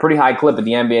at a pretty high clip at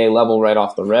the NBA level right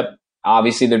off the rip.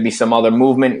 Obviously, there'd be some other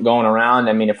movement going around.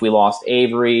 If we lost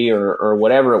Avery or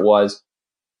whatever it was,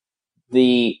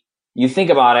 you think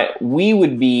about it, we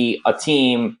would be a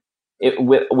team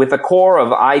with a core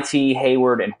of IT,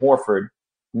 Hayward, and Horford.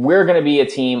 We're going to be a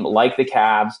team like the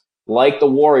Cavs, like the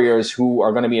Warriors, who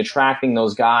are going to be attracting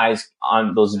those guys,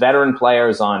 on those veteran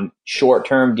players on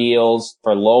short-term deals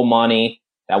for low money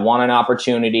that want an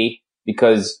opportunity,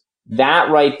 because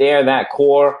that right there, that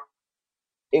core,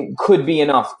 it could be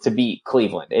enough to beat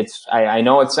Cleveland. I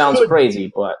know it sounds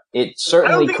crazy, but it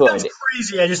certainly could. I don't think that's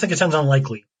crazy. I just think it sounds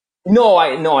unlikely. No,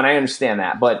 and I understand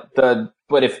that, but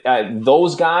if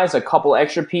those guys, a couple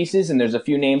extra pieces, and there's a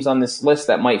few names on this list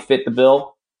that might fit the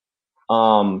bill,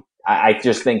 I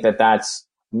just think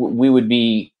we would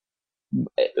be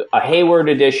a Hayward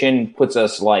addition puts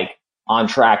us like on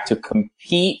track to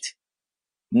compete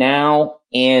now,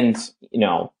 and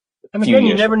again,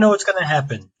 you never know what's going to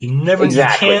happen. You never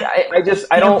exactly.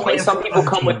 I don't like some people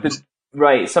come with the.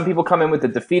 Right. Some people come in with the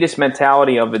defeatist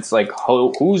mentality of it's like,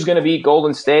 who's going to beat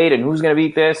Golden State and who's going to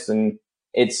beat this? And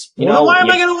it's, why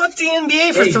am I going to watch the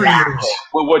NBA for 3 years?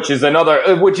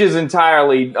 Which is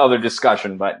entirely other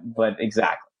discussion, but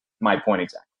exactly. My point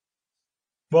exactly.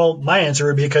 Well, my answer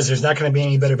would be because there's not going to be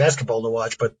any better basketball to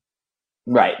watch, but.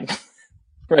 Right.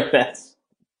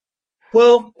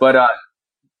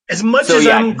 As much as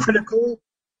I'm critical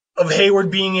of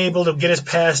Hayward being able to get us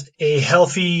past a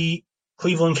healthy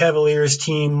Cleveland Cavaliers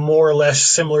team more or less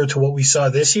similar to what we saw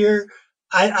this year,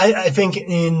 I think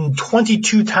in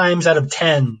 22 times out of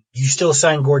 10, you still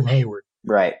sign Gordon Hayward.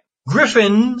 Right.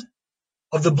 Griffin,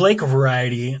 of the Blake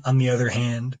variety, on the other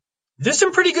hand, there's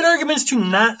some pretty good arguments to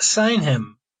not sign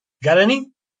him. Got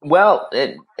any? Well,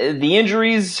 the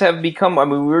injuries have become. I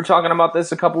mean, we were talking about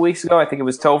this a couple weeks ago. I think it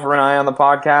was Topher and I on the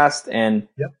podcast, and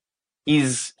Yep. he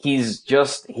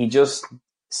just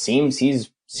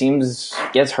seems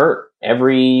gets hurt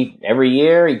every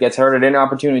year. He gets hurt at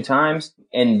inopportune times,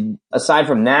 and aside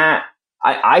from that,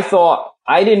 I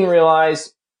didn't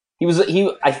realize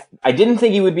I didn't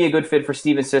think he would be a good fit for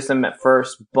Steven's system at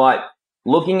first, but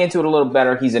looking into it a little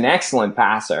better, he's an excellent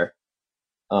passer.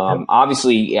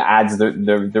 Obviously it adds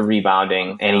the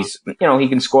rebounding, and he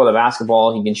can score the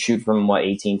basketball. He can shoot from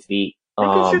 18 feet. He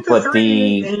can shoot the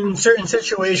three in certain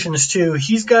situations too.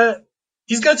 He's got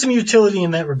some utility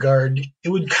in that regard. It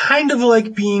would kind of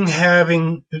like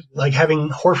having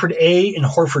Horford A and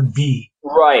Horford B.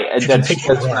 Right. That's what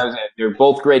I was saying. They're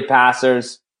both great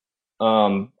passers.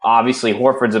 Obviously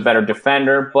Horford's a better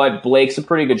defender, but Blake's a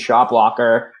pretty good shot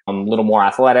blocker, a little more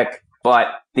athletic. But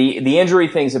the injury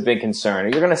thing's a big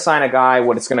concern. You're going to sign a guy,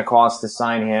 what it's going to cost to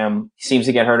sign him. He seems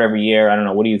to get hurt every year. I don't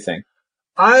know. What do you think?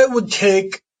 I would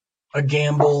take a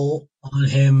gamble on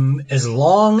him as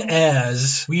long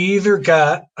as we either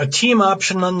got a team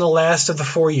option on the last of the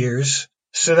 4 years,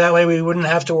 so that way we wouldn't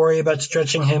have to worry about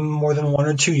stretching him more than 1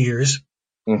 or 2 years,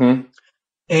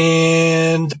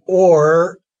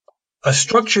 or a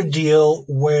structured deal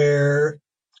where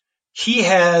he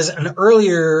has an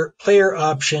earlier player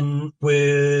option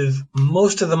with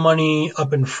most of the money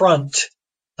up in front,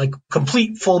 like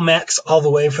complete full max all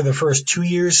the way for the first 2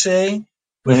 years, say,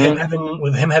 with him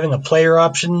having a player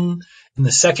option in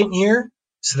the second year,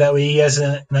 so that way he has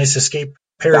a nice escape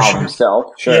parachute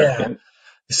himself. Sure. Yeah.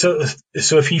 So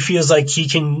if he feels like he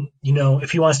can,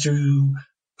 if he wants to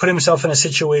put himself in a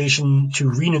situation to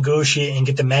renegotiate and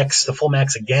get the full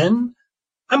max again,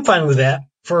 I'm fine with that.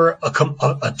 For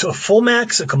a full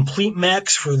max, a complete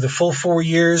max for the full 4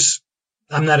 years,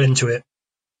 I'm not into it.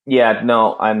 Yeah,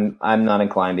 no, I'm not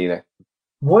inclined either.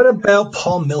 What about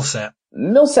Paul Millsap?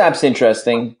 Millsap's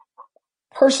interesting.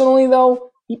 Personally,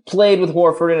 though, he played with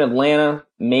Horford in Atlanta.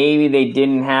 Maybe they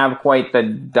didn't have quite the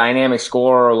dynamic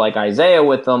scorer like Isaiah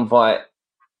with them, but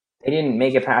they didn't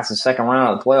make it past the second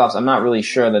round of the playoffs. I'm not really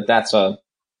sure that that's a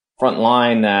front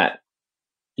line that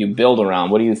you build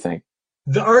around. What do you think?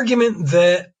 The argument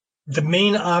that the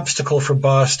main obstacle for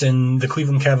Boston, the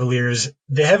Cleveland Cavaliers,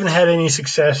 they haven't had any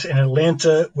success in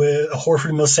Atlanta with a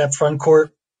Horford-Millsap front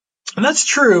court. And that's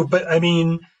true, but I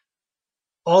mean,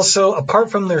 also,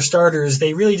 apart from their starters,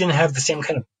 they really didn't have the same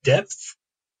kind of depth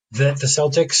that the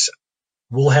Celtics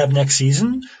will have next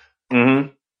season.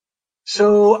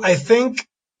 So I think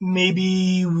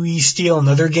maybe we steal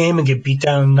another game and get beat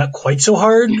down not quite so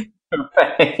hard.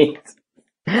 Right.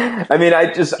 I mean,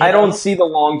 I don't see the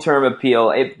long-term appeal.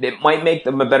 It might make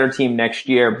them a better team next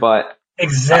year, but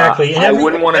exactly. I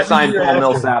wouldn't want to sign Paul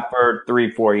Millsap for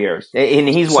 3-4 years. And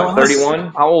he's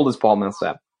 31? How old is Paul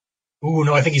Millsap? Ooh,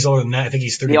 no, I think he's older than that. I think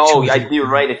he's 32. You're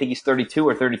right. I think he's 32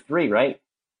 or 33, right?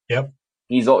 Yep.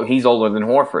 He's older than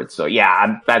Horford. So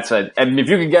yeah, and if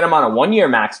you could get him on a 1-year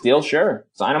max deal, sure,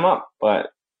 sign him up.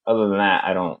 But other than that,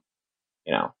 I don't,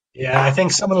 Yeah, I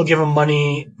think someone will give him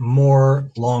money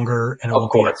more, longer, and of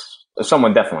course,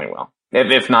 someone definitely will.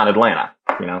 If not Atlanta,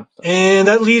 And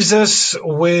that leaves us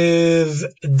with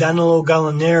Danilo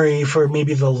Gallinari for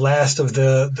maybe the last of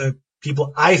the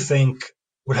people I think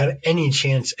would have any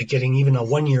chance at getting even a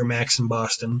 1-year max in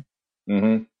Boston.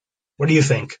 What do you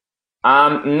think?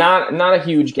 Not a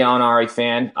huge Gallinari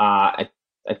fan. I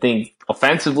think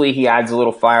offensively he adds a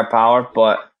little firepower,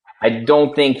 but I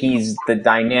don't think he's the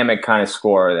dynamic kind of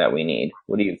scorer that we need.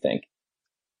 What do you think?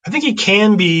 I think he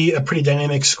can be a pretty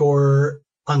dynamic scorer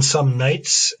on some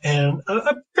nights and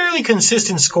a fairly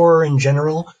consistent scorer in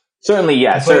general. Certainly,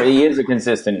 yes. He is a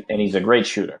consistent, and he's a great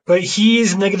shooter. But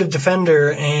he's a negative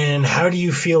defender, and how do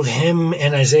you field him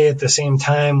and Isaiah at the same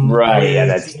time? Right,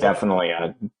 that's definitely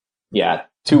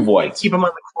two voids. Keep him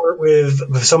on the court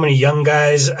with so many young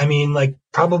guys. I mean, like,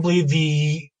 probably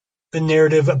the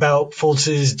narrative about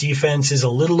Fultz's defense is a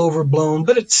little overblown,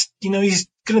 but it's, he's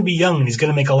going to be young and he's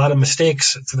going to make a lot of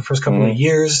mistakes for the first couple of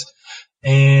years.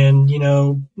 And,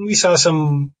 we saw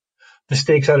some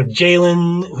mistakes out of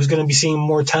Jalen, who's going to be seeing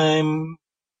more time.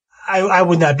 I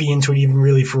would not be into it even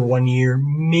really for 1 year.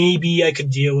 Maybe I could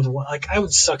deal with one. Like, I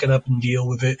would suck it up and deal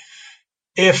with it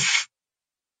if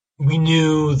we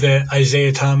knew that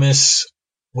Isaiah Thomas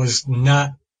was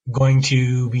not going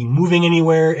to be moving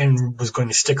anywhere and was going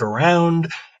to stick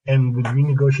around and would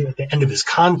renegotiate at the end of his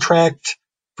contract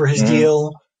for his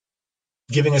deal,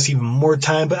 giving us even more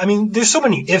time. But I mean, there's so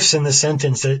many ifs in the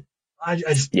sentence that I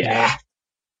just,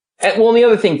 Well, the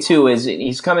other thing too is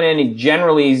he's coming in.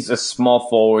 He's a small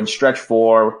forward, stretch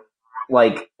four.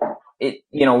 Like,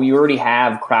 you already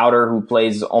have Crowder who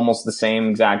plays almost the same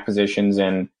exact positions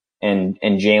and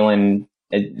Jalen.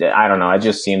 I don't know. It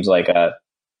just seems like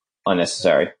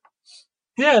unnecessary.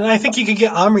 Yeah, and I think you could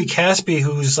get Omri Caspi,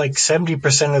 who's like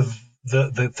 70% of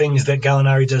the things that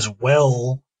Gallinari does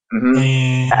well. Mm-hmm.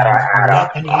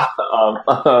 And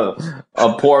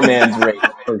a poor man's rate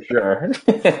for sure.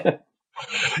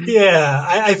 Yeah,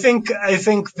 I think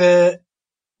that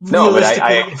no, but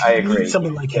I agree.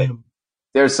 Something like him.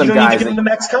 There's some you don't guys need to give him the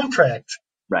max contract.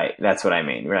 Right, that's what I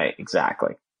mean. Right,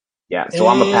 exactly. Yeah, so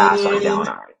I'm a pass on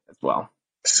Gallinari as well.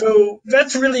 So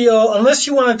that's really all. Unless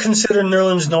you want to consider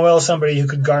Nerlens Noel somebody who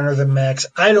could garner the max,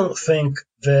 I don't think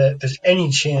that there's any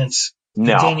chance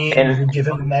that Danny Ainge would give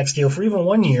him a max deal for even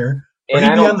 1 year, or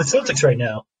he'd be on the Celtics right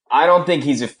now. I don't think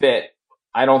he's a fit.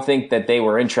 I don't think that they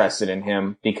were interested in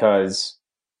him because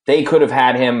they could have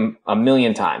had him a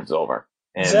million times over.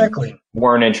 And exactly.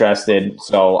 Weren't interested,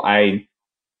 so I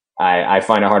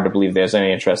find it hard to believe there's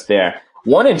any interest there.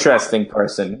 One interesting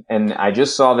person, and I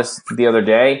just saw this the other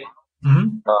day,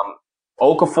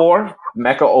 Okafor,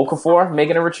 Mecca Okafor,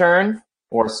 making a return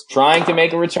or trying to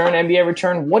make a return, NBA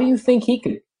return. What do you think he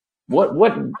could?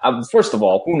 First of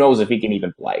all, who knows if he can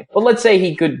even play? But let's say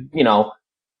he could,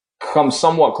 come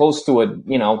somewhat close to a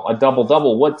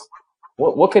double-double.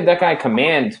 What could that guy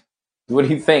command? What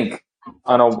do you think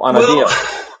on a deal?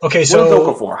 Okay, so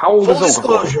what is Okafor? How old is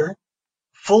Okafor?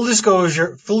 Full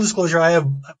disclosure, I have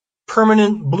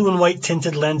permanent blue and white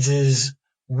tinted lenses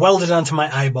welded onto my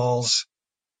eyeballs.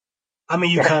 I'm a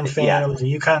UConn fan. Yeah. I was a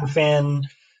UConn fan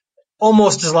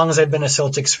almost as long as I've been a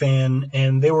Celtics fan,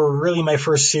 and they were really my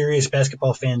first serious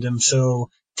basketball fandom. So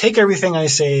take everything I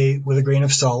say with a grain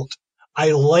of salt.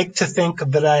 I like to think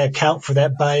that I account for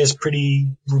that bias pretty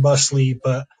robustly,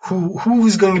 but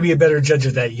who's going to be a better judge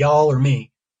of that, y'all or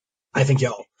me? I think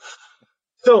y'all.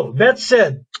 So that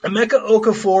said, Emeka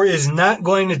Okafor is not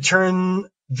going to turn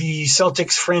the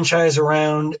Celtics franchise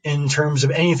around in terms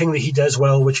of anything that he does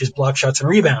well, which is block shots and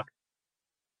rebound.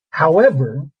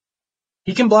 However,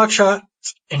 he can block shots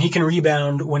and he can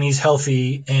rebound when he's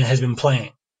healthy and has been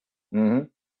playing. Mm-hmm.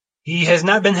 He has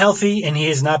not been healthy and he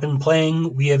has not been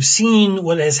playing. We have seen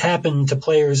what has happened to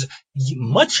players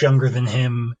much younger than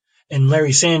him and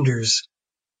Larry Sanders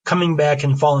coming back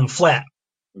and falling flat.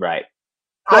 Right.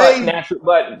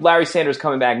 But Larry Sanders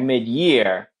coming back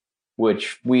mid-year,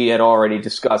 which we had already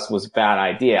discussed was a bad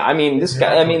idea. I mean,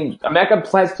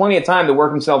 Emeka has plenty of time to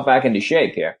work himself back into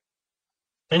shape here.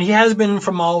 And he has been,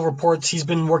 from all reports, he's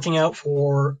been working out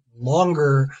for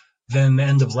longer than the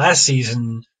end of last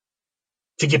season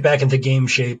to get back into game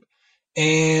shape.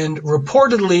 And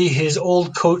reportedly, his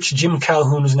old coach, Jim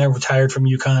Calhoun, who's now retired from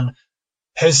UConn,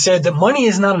 has said that money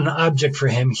is not an object for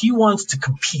him. He wants to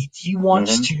compete. He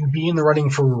wants to be in the running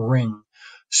for a ring.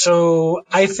 So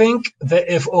I think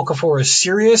that if Okafor is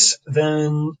serious,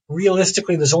 then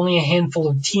realistically there's only a handful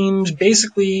of teams,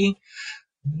 basically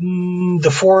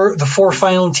the four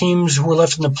final teams who are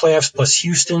left in the playoffs plus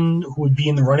Houston, who would be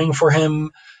in the running for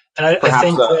him. And I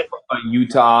think that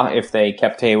Utah, if they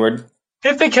kept Hayward.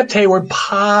 If they kept Hayward,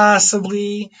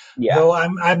 possibly. Yeah. Though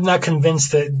I'm not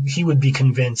convinced that he would be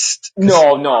convinced.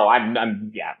 No,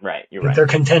 I'm yeah, right. You're right. They're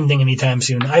contending anytime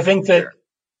soon. I think that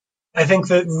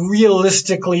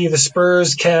realistically the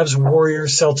Spurs, Cavs,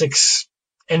 Warriors, Celtics,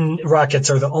 and Rockets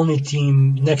are the only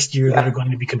team next year that are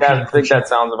going to be competing. I think that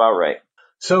sounds about right.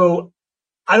 So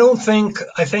I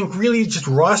think really just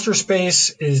roster space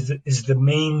is the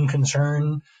main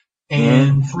concern.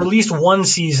 And for at least one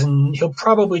season, he'll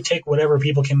probably take whatever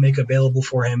people can make available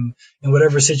for him in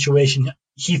whatever situation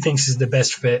he thinks is the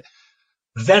best fit.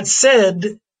 That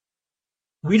said,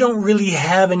 we don't really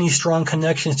have any strong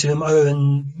connections to him other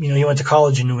than, he went to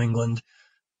college in New England.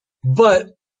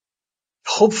 But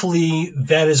hopefully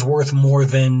that is worth more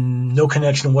than no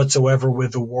connection whatsoever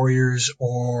with the Warriors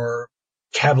or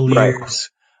Cavaliers.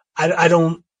 Right. I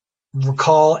don't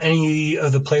recall any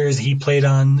of the players he played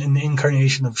on in the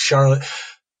incarnation of Charlotte.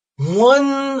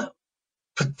 One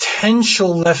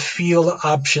potential left field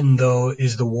option, though,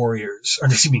 is the Warriors. Or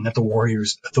excuse me, not the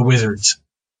Warriors, the Wizards.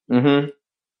 Mm-hmm.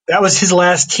 That was his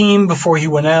last team before he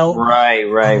went out.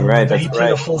 Right. That's he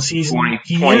played a full season.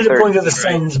 He ended up going to the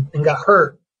Suns and got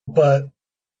hurt, but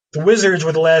the Wizards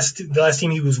were the last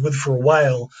team he was with for a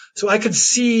while. So I could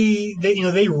see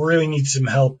that, they really need some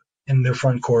help in their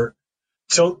front court.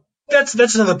 So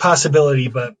that's another possibility,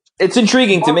 but it's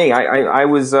intriguing to me. I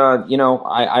was,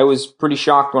 I was pretty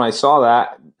shocked when I saw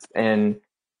that, and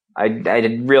I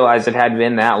didn't realize it had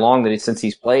been that long since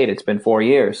he's played. It's been 4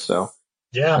 years, so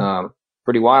yeah,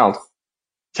 pretty wild.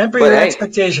 Temper your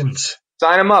expectations.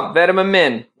 Sign him up, vet him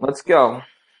in. Let's go.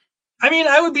 I mean,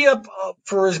 I would be up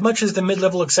for as much as the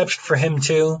mid-level exception for him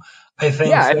too. I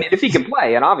think. Yeah, I mean, if he can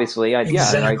play, and obviously,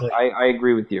 Exactly. I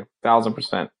agree with you,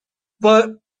 1,000%. But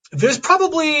there's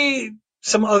probably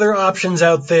some other options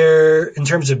out there in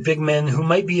terms of big men who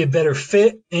might be a better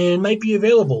fit and might be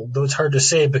available, though it's hard to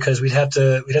say because we'd have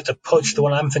to poach the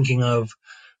one I'm thinking of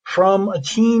from a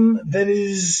team that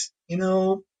is,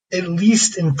 at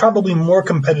least and probably more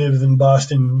competitive than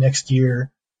Boston next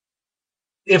year,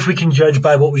 if we can judge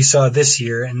by what we saw this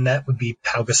year, and that would be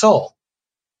Pau Gasol.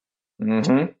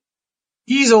 Mm-hmm.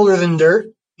 He's older than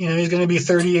dirt. He's going to be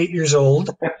 38 years old.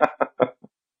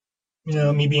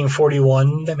 Me being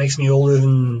 41, that makes me older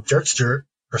than Dirt's dirt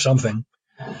or something.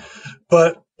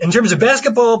 But in terms of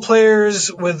basketball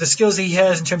players, with the skills that he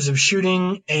has in terms of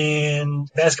shooting and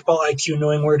basketball IQ,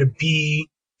 knowing where to be,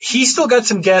 he's still got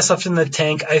some gas left in the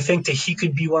tank. I think that he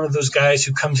could be one of those guys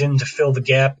who comes in to fill the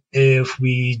gap if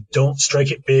we don't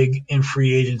strike it big in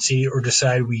free agency or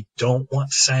decide we don't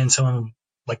want to sign someone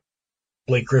like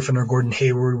Blake Griffin or Gordon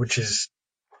Hayward, which is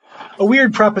a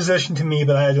weird proposition to me,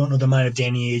 but I don't know the mind of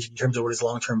Danny Ainge in terms of what his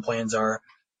long-term plans are.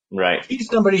 Right. He's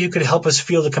somebody who could help us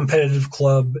field a competitive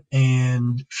club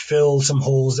and fill some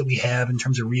holes that we have in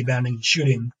terms of rebounding,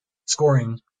 shooting,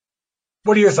 scoring.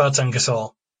 What are your thoughts on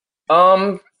Gasol?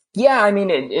 Yeah, I mean,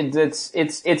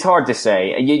 it's hard to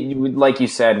say. Like you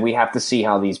said, we have to see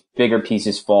how these bigger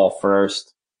pieces fall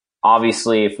first.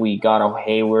 Obviously, if we got a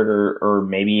Hayward or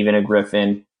maybe even a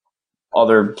Griffin,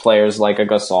 other players like a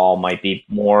Gasol might be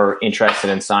more interested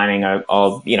in signing a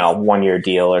 1-year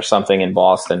deal or something in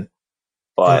Boston.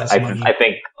 But I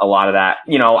think a lot of that,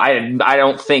 I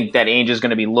don't think that Ainge is going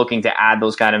to be looking to add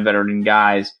those kind of veteran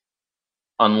guys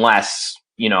unless,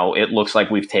 it looks like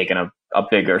we've taken a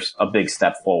big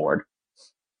step forward.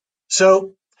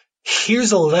 So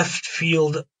here's a left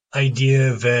field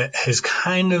idea that has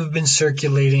kind of been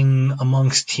circulating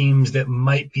amongst teams that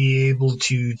might be able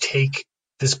to take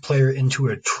this player into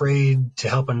a trade to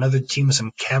help another team with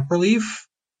some cap relief.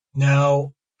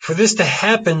 Now, for this to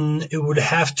happen, it would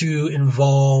have to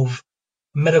involve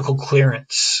medical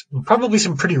clearance, probably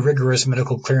some pretty rigorous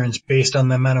medical clearance based on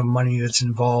the amount of money that's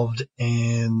involved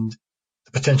and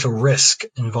the potential risk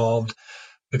involved,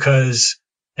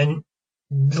 and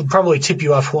it'll probably tip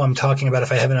you off who I'm talking about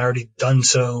if I haven't already done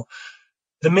so.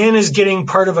 The man is getting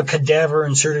part of a cadaver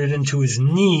inserted into his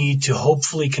knee to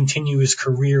hopefully continue his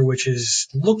career, which is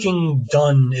looking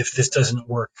done if this doesn't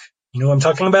work. You know what I'm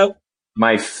talking about?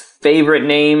 My favorite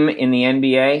name in the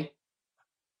NBA,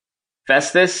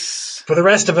 Festus. For the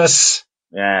rest of us.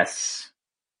 Yes.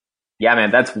 Yeah,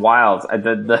 man, that's wild.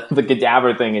 The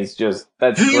cadaver thing is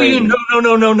that's crazy.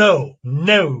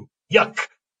 No. Yuck.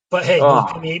 But hey,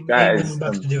 $8 million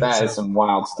bucks to do it. That is some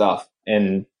wild stuff.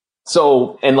 And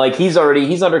he's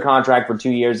under contract for 2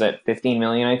 years at $15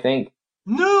 million, I think.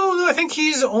 No, I think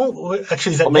he's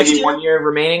actually, is that maybe next year? 1 year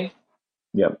remaining.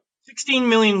 Yep. $16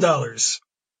 million.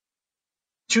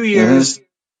 2 years,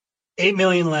 $8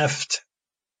 million left.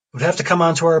 Would have to come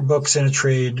onto our books in a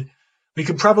trade. We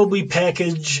could probably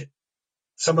package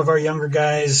some of our younger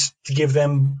guys to give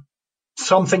them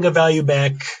something of value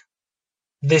back.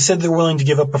 They said they're willing to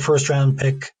give up a first-round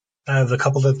pick out of the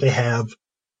couple that they have.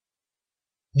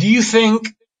 Do you think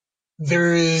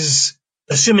there is,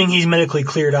 assuming he's medically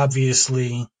cleared,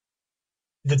 obviously,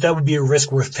 that would be a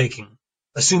risk worth taking?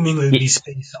 Assuming there would be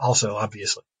space also,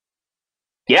 obviously.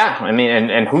 Yeah, I mean,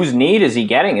 and whose knee is he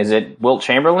getting? Is it Wilt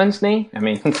Chamberlain's knee? I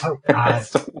mean, oh, God.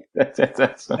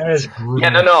 That is brutal. Yeah,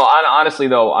 no. Honestly,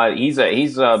 though, he's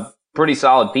a pretty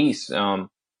solid piece.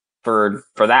 For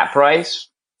that price,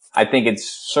 I think it's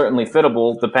certainly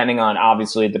fittable.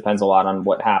 Obviously, it depends a lot on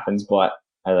what happens. But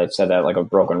I've said that like a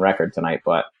broken record tonight.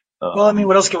 But well, I mean,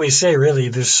 what else can we say? Really,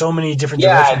 there's so many different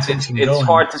directions. Yeah, it's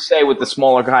hard to say with the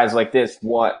smaller guys like this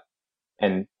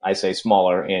and I say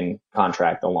smaller in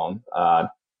contract alone.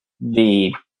 How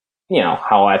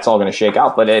that's all going to shake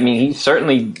out. But I mean, he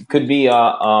certainly could be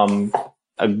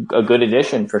a good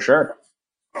addition for sure.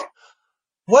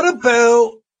 What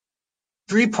about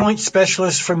 3-point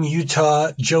specialist from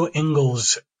Utah, Joe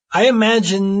Ingles? I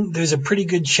imagine there's a pretty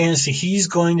good chance that he's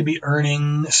going to be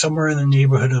earning somewhere in the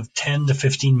neighborhood of 10 to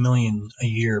 15 million a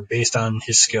year based on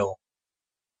his skill.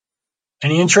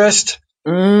 Any interest?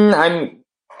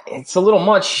 It's a little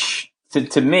much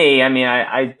to me. I mean,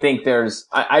 I think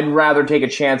I'd rather take a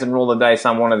chance and roll the dice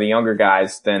on one of the younger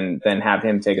guys than have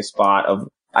him take a spot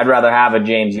I'd rather have a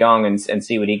James Young and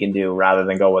see what he can do rather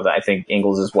than go with, I think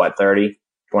Ingles is 30,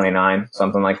 29,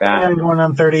 something like that. Yeah, going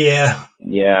on 30, yeah.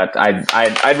 Yeah,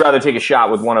 I'd rather take a shot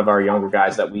with one of our younger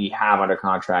guys that we have under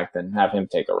contract than have him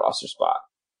take a roster spot.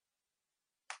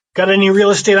 Got any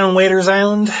real estate on Waiters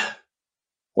Island?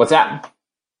 What's that?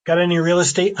 Got any real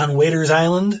estate on Waiters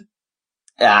Island?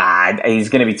 He's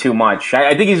going to be too much.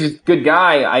 I think he's a good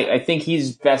guy. I think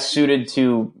he's best suited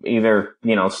to either,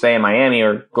 stay in Miami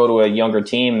or go to a younger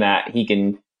team that he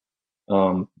can,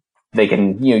 they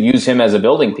can, use him as a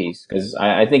building piece. Cause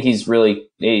I think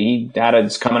he had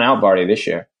his coming out party this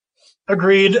year.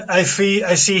 Agreed. I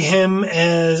see him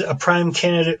as a prime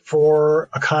candidate for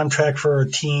a contract for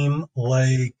a team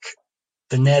like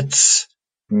the Nets,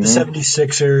 the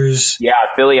 76ers. Yeah,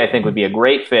 Philly, I think, would be a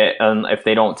great fit if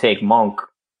they don't take Monk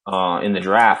in the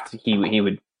draft. He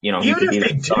would, Even he could be if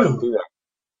they do.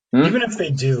 Even if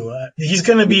they do, he's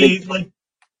going to be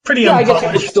pretty. Yeah, I guess you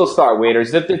could still start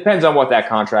Waiters. It depends on what that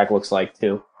contract looks like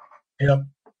too. Yep.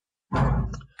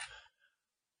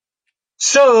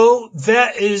 So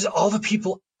that is all the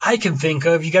people I can think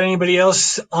of. You got anybody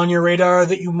else on your radar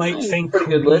that you might think? Pretty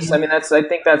good list. I mean, I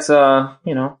think that's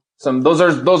some. Those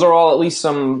are all at least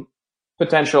some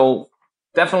potential.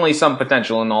 Definitely some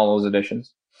potential in all those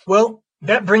additions. Well,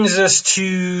 that brings us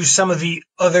to some of the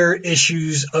other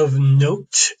issues of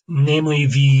note, namely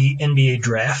the NBA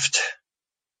draft.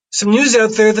 Some news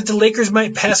out there that the Lakers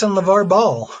might pass on LeVar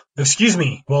Ball. Excuse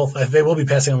me. Well, they will be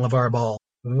passing on LeVar Ball.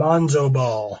 Lonzo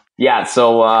Ball. Yeah,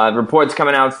 so reports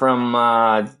coming out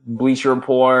from Bleacher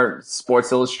Report,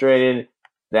 Sports Illustrated,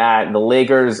 that the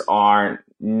Lakers are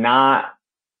not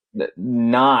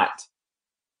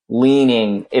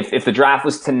leaning. If the draft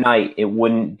was tonight, they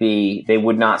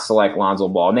would not select Lonzo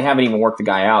Ball, and they haven't even worked the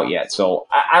guy out yet. So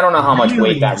I don't know how much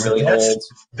weight that really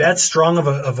holds. That's strong of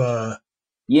a.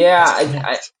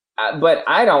 Yeah, but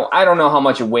I don't know how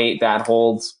much weight that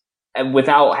holds. And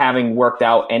without having worked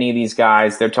out any of these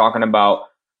guys, they're talking about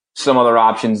some other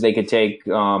options. They could take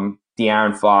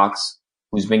De'Aaron Fox,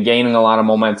 who's been gaining a lot of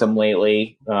momentum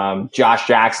lately. Josh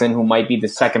Jackson, who might be the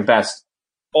second best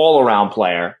all-around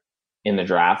player in the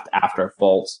draft after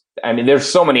Fultz. I mean, there's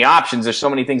so many options. There's so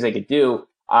many things they could do.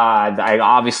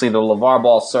 Obviously, the LeVar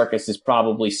Ball circus is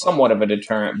probably somewhat of a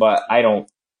deterrent, but I don't.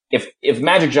 If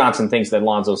Magic Johnson thinks that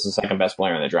Lonzo's the second best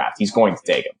player in the draft, he's going to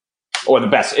take him. Or the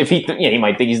best. If he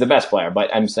might think he's the best player,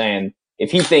 but I'm saying if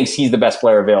he thinks he's the best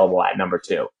player available at number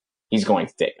 2, he's going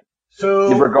to take him.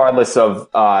 So, regardless of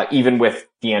even with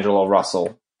D'Angelo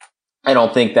Russell, I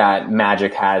don't think that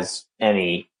Magic has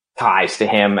any ties to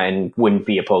him and wouldn't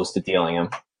be opposed to dealing him.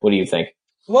 What do you think?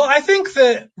 Well, I think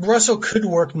that Russell could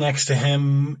work next to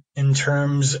him in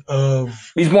terms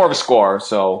of he's more of a scorer,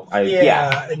 so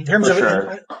in terms of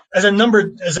sure. as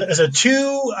a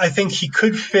 2, I think he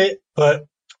could fit, but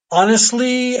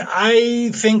honestly,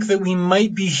 I think that we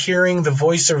might be hearing the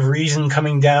voice of reason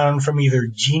coming down from either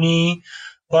Jeannie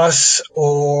Buss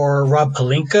or Rob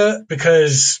Pelinka,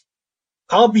 because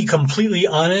I'll be completely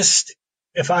honest,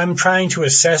 if I'm trying to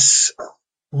assess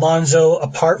Lonzo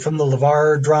apart from the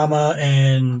LeVar drama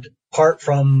and apart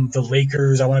from the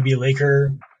Lakers, I want to be a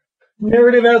Laker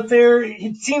narrative out there,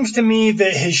 it seems to me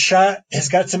that his shot has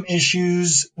got some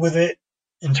issues with it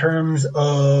in terms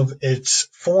of its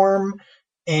form.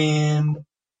 And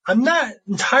I'm not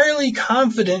entirely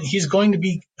confident he's going to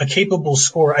be a capable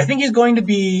scorer. I think he's going to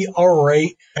be all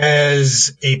right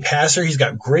as a passer. He's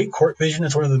got great court vision.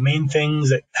 It's one of the main things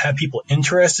that have people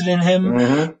interested in him.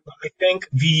 Mm-hmm. I think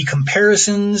the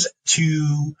comparisons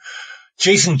to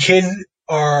Jason Kidd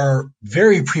are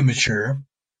very premature.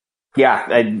 Yeah,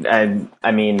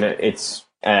 I mean, it's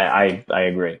I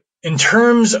agree. In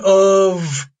terms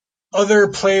of other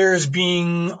players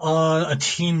being on a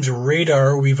team's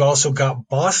radar, we've also got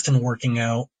Boston working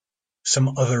out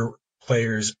some other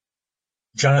players.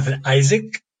 Jonathan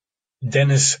Isaac,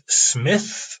 Dennis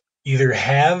Smith either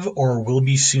have or will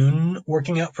be soon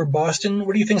working out for Boston.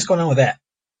 What do you think is going on with that?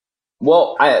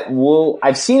 Well,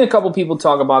 I've seen a couple people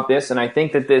talk about this, and I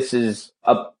think that this is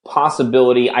a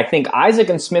possibility. I think Isaac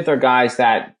and Smith are guys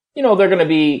that, they're going to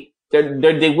be,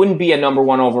 they wouldn't be a number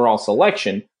 1 overall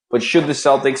selection. But should the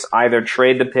Celtics either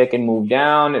trade the pick and move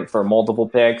down for multiple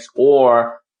picks,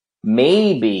 or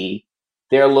maybe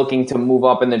they're looking to move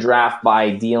up in the draft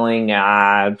by dealing,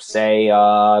 say,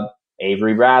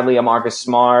 Avery Bradley, a Marcus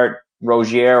Smart,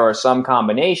 Rozier, or some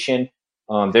combination.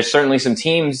 There's certainly some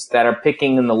teams that are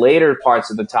picking in the later parts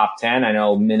of the top 10. I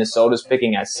know Minnesota's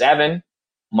picking at 7.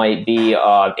 Might be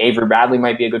Avery Bradley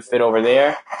might be a good fit over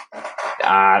there.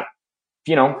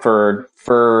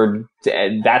 For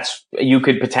that's, you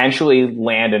could potentially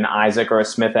land an Isaac or a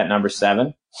Smith at number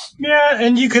 7. Yeah,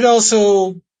 and you could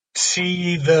also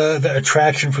see the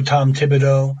attraction for Tom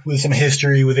Thibodeau with some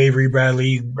history with Avery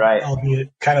Bradley, right?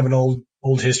 Albeit kind of an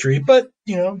old history, but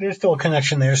there's still a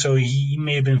connection there, so he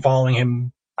may have been following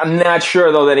him. I'm not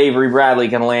sure though that Avery Bradley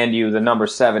can land you the number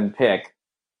 7 pick,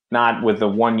 not with the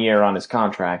 1 year on his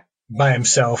contract. by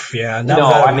himself. Yeah, not No,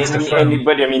 without I at least a mean, firm.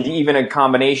 but I mean, even a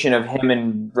combination of him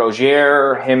and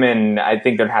Rozier, I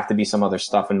think there'd have to be some other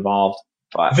stuff involved.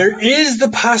 But There is the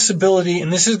possibility,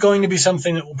 and this is going to be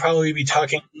something that we'll probably be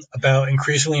talking about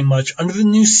increasingly much. Under the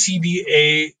new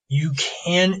CBA, you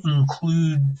can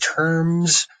include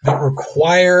terms that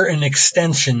require an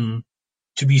extension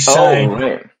to be signed.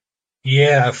 right.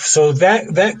 Yeah, so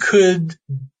that could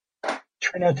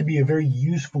turn out to be a very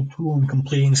useful tool in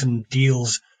completing some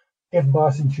deals if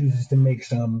Boston chooses to make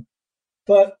some.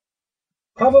 But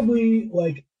probably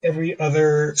like every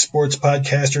other sports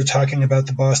podcaster talking about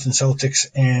the Boston Celtics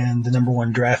and the number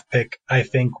one draft pick, I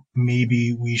think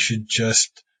maybe we should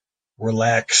just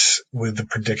relax with the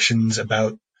predictions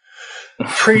about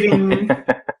trading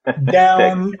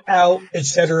down, out, Yeah,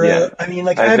 etc. I mean,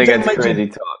 like I think it's crazy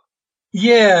talk.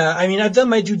 I've done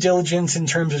my due diligence in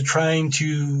terms of trying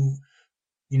to,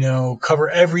 cover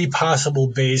every possible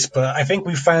base, but I think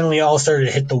we finally all started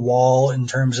to hit the wall in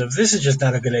terms of this is just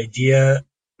not a good idea,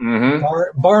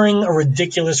 Mm-hmm. barring a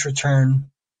ridiculous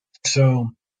return. So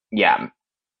Yeah,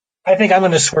 I think I'm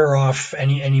going to swear off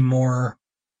any more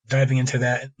diving into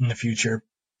that in the future.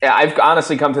 yeah. I've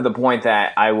honestly come to the point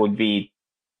that I would be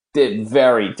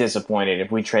very disappointed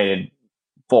if we traded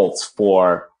Fultz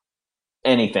for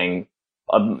anything,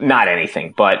 not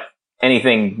anything, but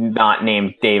anything not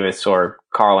named Davis or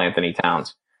Karl Anthony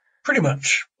Towns. Pretty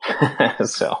much.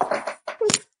 So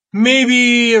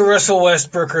Maybe a Russell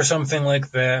Westbrook or something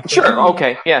like that. sure,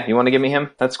 okay, yeah. You want to give me him?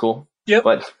 That's cool. Yep.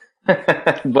 But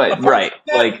right,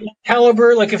 like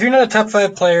caliber. Like if you're not a top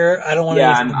 5 player, I don't want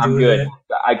anything to do I'm with good it.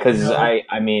 because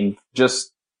I mean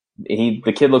just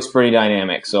the kid looks pretty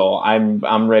dynamic, so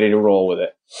I'm ready to roll with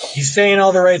it. He's saying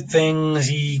all the right things.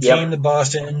 He came to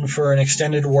Boston for an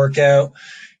extended workout.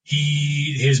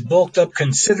 He has bulked up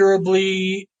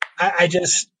considerably. I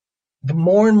just, the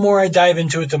more and more I dive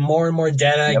into it, the more and more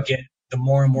data I get, the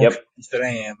more and more convinced that I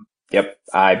am. Yep,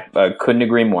 I couldn't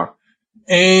agree more.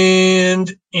 And,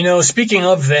 speaking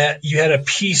of that, you had a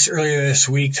piece earlier this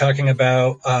week talking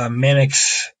about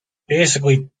Mannix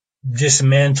basically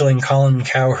dismantling Colin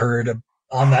Cowherd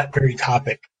on that very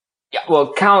topic. Yeah,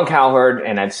 well, Colin Cowherd,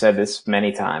 and I've said this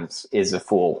many times, is a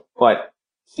fool. But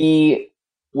he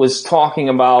was talking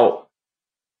about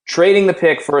trading the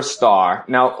pick for a star.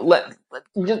 Now,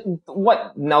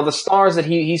 Now, the stars that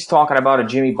he's talking about are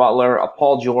Jimmy Butler, a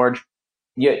Paul George.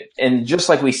 Yeah, and just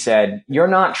like we said, you're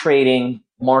not trading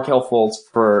Markelle Fultz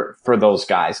for those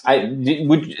guys.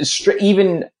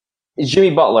 Even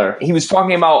Jimmy Butler, he was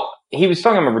talking about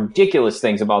ridiculous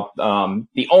things about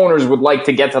the owners would like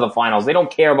to get to the finals. They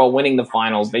don't care about winning the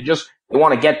finals. They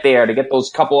want to get there to get those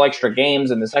couple extra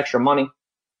games and this extra money.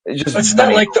 It's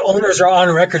not like the owners are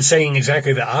on record saying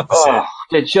exactly the opposite. Oh,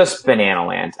 it's just banana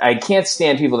land. I can't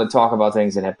stand people that talk about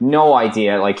things and have no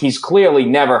idea. Like he's clearly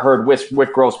never heard Whit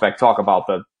Grousbeck talk about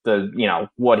the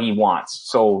what he wants.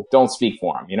 So don't speak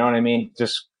for him. You know what I mean?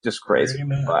 Just crazy.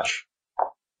 But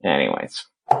anyways,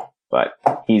 but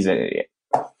he's an idiot.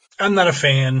 I'm not a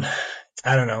fan.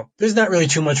 I don't know. There's not really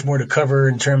too much more to cover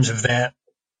in terms of that.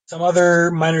 Some other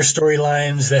minor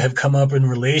storylines that have come up in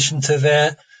relation to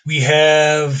that. We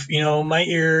have, my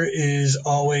ear is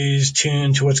always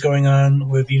tuned to what's going on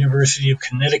with the University of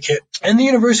Connecticut. And the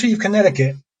University of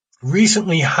Connecticut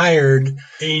recently hired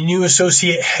a new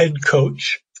associate head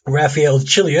coach, Raphael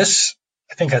Chilius.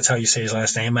 I think that's how you say his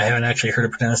last name. I haven't actually heard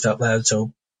it pronounced out loud,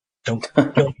 so don't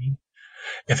kill me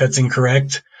if that's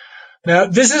incorrect. Now,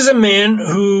 this is a man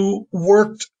who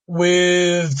worked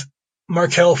with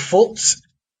Markelle Fultz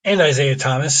and Isaiah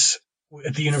Thomas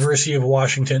at the University of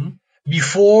Washington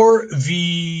before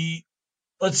the,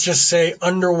 let's just say,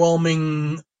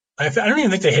 underwhelming. I don't even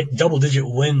think they hit double-digit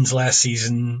wins last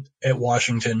season at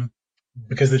Washington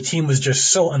because the team was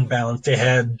just so unbalanced. They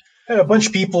had a bunch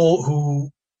of people who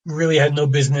really had no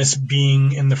business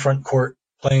being in the front court,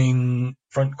 playing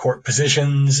front court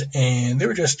positions, and they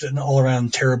were just an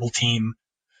all-around terrible team.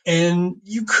 And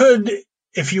you could,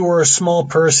 if you were a small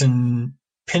person,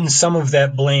 pin some of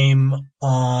that blame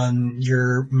on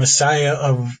your messiah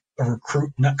of a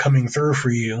recruit not coming through for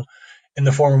you in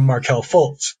the form of Markelle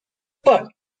Fultz. But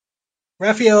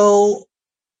Raphael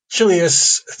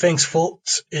Chilius thinks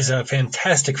Fultz is a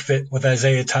fantastic fit with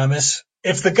Isaiah Thomas.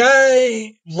 If the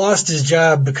guy lost his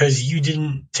job because you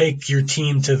didn't take your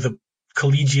team to the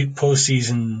collegiate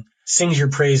postseason, sings your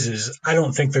praises, I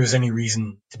don't think there's any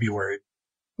reason to be worried.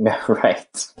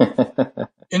 Right.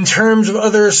 In terms of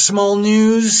other small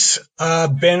news,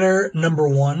 banner number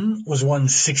 1 was won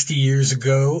 60 years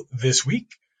ago this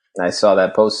week. I saw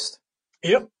that post.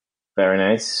 Yep. Very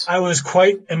nice. I was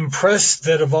quite impressed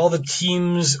that of all the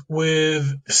teams with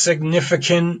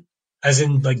significant as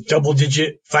in like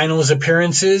double-digit finals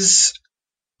appearances,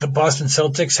 the Boston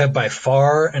Celtics have by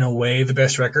far and away the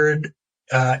best record,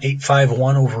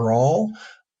 8-5-1 overall.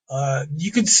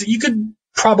 You could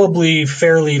probably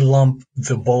fairly lump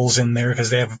the Bulls in there because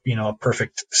they have, a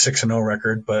perfect 6-0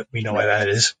 record, but we know why that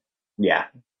is. Yeah.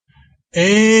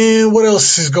 And what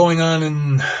else is going on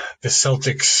in the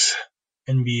Celtics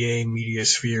NBA media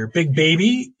sphere? Big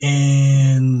Baby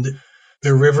and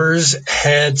the Rivers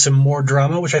had some more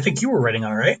drama, which I think you were writing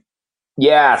on, right?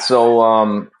 Yeah.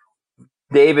 So,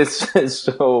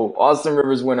 so Austin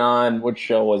Rivers went on, what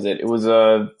show was it? It was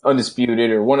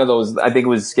Undisputed or one of those, I think it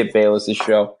was Skip Bayless's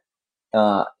show.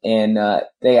 And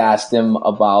they asked him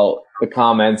about the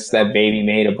comments that Baby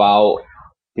made about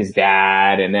his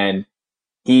dad, and then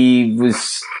he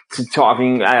was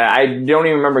talking, I don't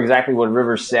even remember exactly what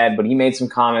Rivers said, but he made some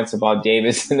comments about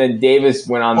Davis, and then Davis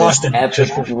went on Austin, this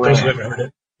epic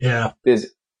rant. Yeah.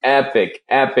 This epic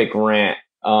rant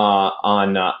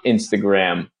on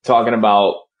Instagram, talking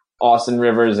about Austin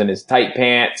Rivers and his tight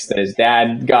pants that his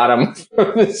dad got him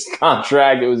for this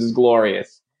contract. It was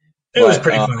glorious. It was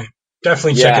pretty funny.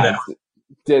 Definitely check it out.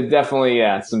 Definitely,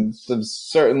 yeah. Some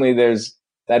certainly there's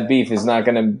that beef is not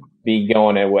going to be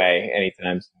going away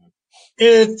anytime soon.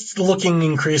 It's looking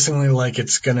increasingly like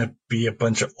it's going to be a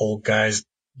bunch of old guys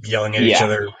yelling at each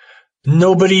other.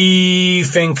 Nobody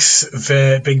thinks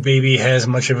that Big Baby has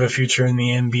much of a future in the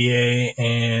NBA,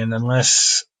 and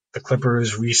unless the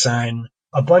Clippers re-sign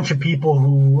a bunch of people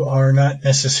who are not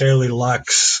necessarily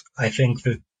locks, I think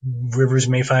that Rivers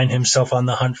may find himself on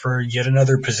the hunt for yet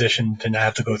another position to not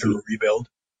have to go through a rebuild.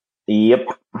 Yep.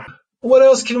 What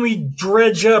else can we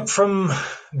dredge up from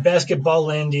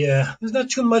Basketballlandia? There's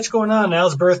not too much going on.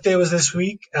 Al's birthday was this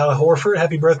week. Al Horford,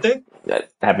 happy birthday.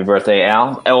 Happy birthday,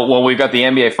 Al. Well, we've got the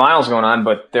NBA Finals going on,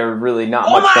 but there's really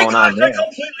not much going on there. I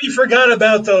completely forgot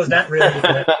about those. Not really.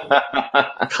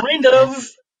 Kind of.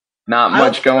 Not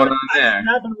much going on there. I've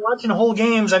not been watching whole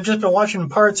games. I've just been watching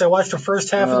parts. I watched the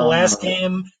first half of the last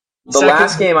game.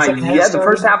 The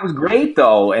first half was great,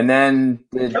 though. And then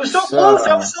it was so close.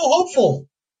 I was so hopeful.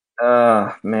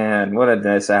 Man, what a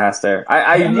disaster.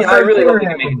 I really hope we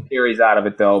can make a series out of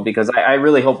it, though, because I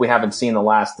really hope we haven't seen the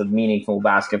last of meaningful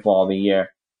basketball of the year.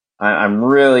 I'm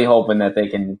really hoping that they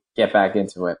can get back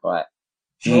into it, but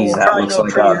geez, that looks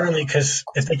like pretty early, because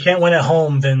if they can't win at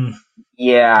home, then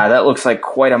yeah, that looks like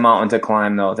quite a mountain to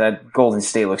climb, though. That Golden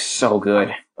State looks so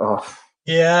good. Oh.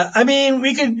 Yeah, I mean,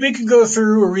 we could go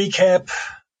through a recap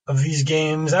of these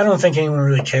games. I don't think anyone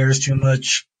really cares too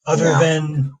much, other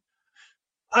than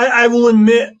I will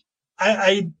admit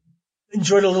I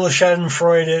enjoyed a little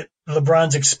Schadenfreude at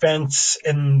LeBron's expense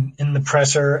in the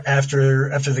presser after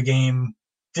the game.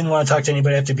 Didn't want to talk to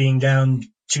anybody after being down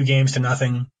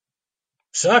 2-0.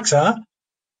 Sucks, huh?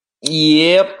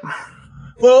 Yep.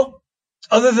 Well,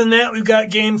 other than that, we've got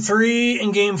Game 3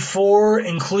 and Game 4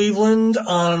 in Cleveland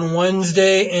on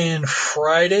Wednesday and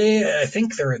Friday. I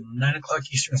think they're at 9 o'clock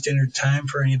Eastern Standard Time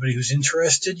for anybody who's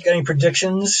interested. You got any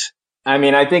predictions? I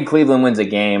mean, I think Cleveland wins a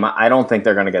game. I don't think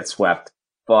they're going to get swept,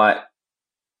 but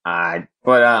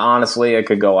honestly, it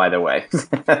could go either way.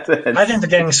 I think they're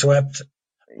getting swept.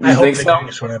 I hope they're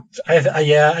getting swept. I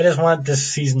just want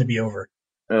this season to be over.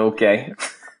 Okay.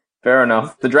 Fair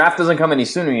enough. The draft doesn't come any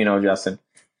sooner, Justin.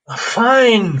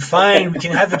 Fine. We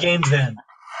can have the games then.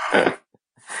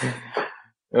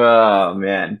 Oh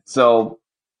man. So,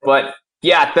 but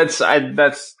yeah,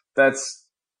 that's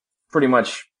pretty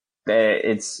much.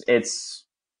 It's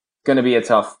going to be a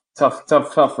tough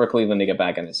for Cleveland to get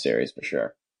back in this series for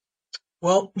sure.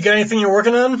 Well, you got anything you're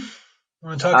working on?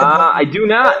 Want to talk about? I do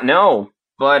not. No.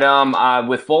 But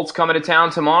with Fultz coming to town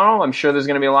tomorrow, I'm sure there's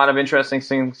going to be a lot of interesting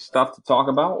stuff to talk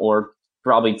about, or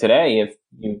probably today if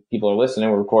people are listening.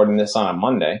 We're recording this on a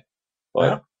Monday,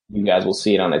 but you guys will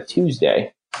see it on a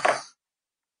Tuesday.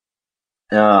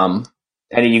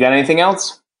 Eddie, you got anything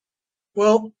else?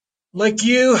 Well, like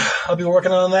you, I'll be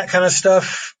working on that kind of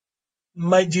stuff.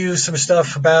 Might do some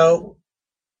stuff about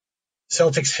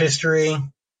Celtics history.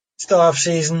 Still off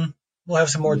season. We'll have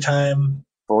some more time.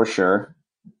 For sure.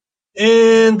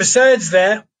 And besides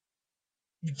that,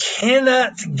 you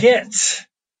cannot get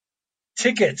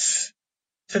tickets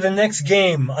to the next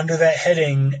game under that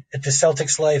heading at the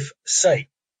Celtics Life site.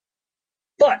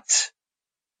 But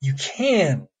you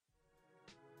can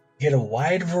get a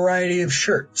wide variety of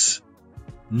shirts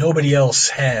nobody else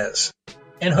has,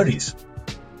 and hoodies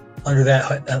under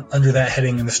that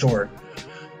heading in the store.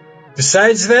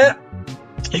 Besides that,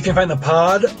 you can find the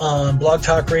pod on Blog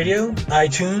Talk Radio,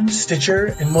 iTunes, Stitcher,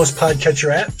 and most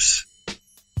podcatcher apps.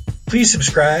 Please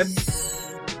subscribe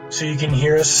so you can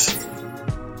hear us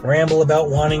ramble about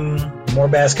wanting more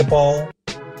basketball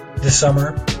this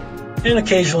summer, and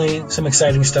occasionally some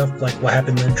exciting stuff like what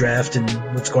happened in the draft and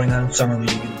what's going on in Summer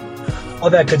League and all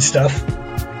that good stuff.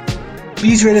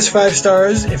 Please rate us 5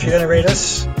 stars if you're going to rate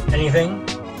us anything.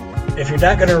 If you're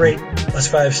not going to rate us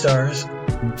 5 stars,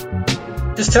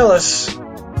 just tell us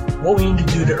what we need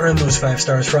to do to earn those 5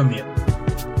 stars from you.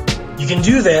 You can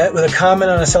do that with a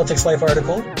comment on a Celtics Life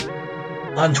article,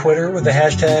 on Twitter with the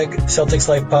hashtag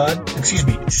CelticsLifePod, excuse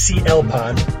me,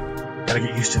 CLPod. Gotta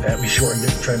get used to that. We shortened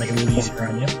it, try to make it a little easier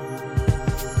on you.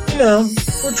 You know,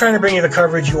 we're trying to bring you the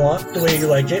coverage you want, the way you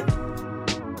like it.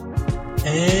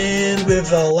 And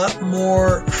with a lot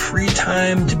more free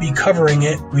time to be covering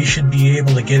it, we should be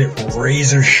able to get it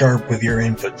razor sharp with your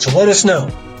input. So let us know.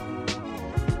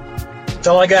 That's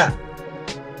all I got.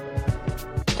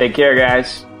 Take care,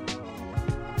 guys.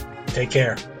 Take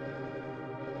care.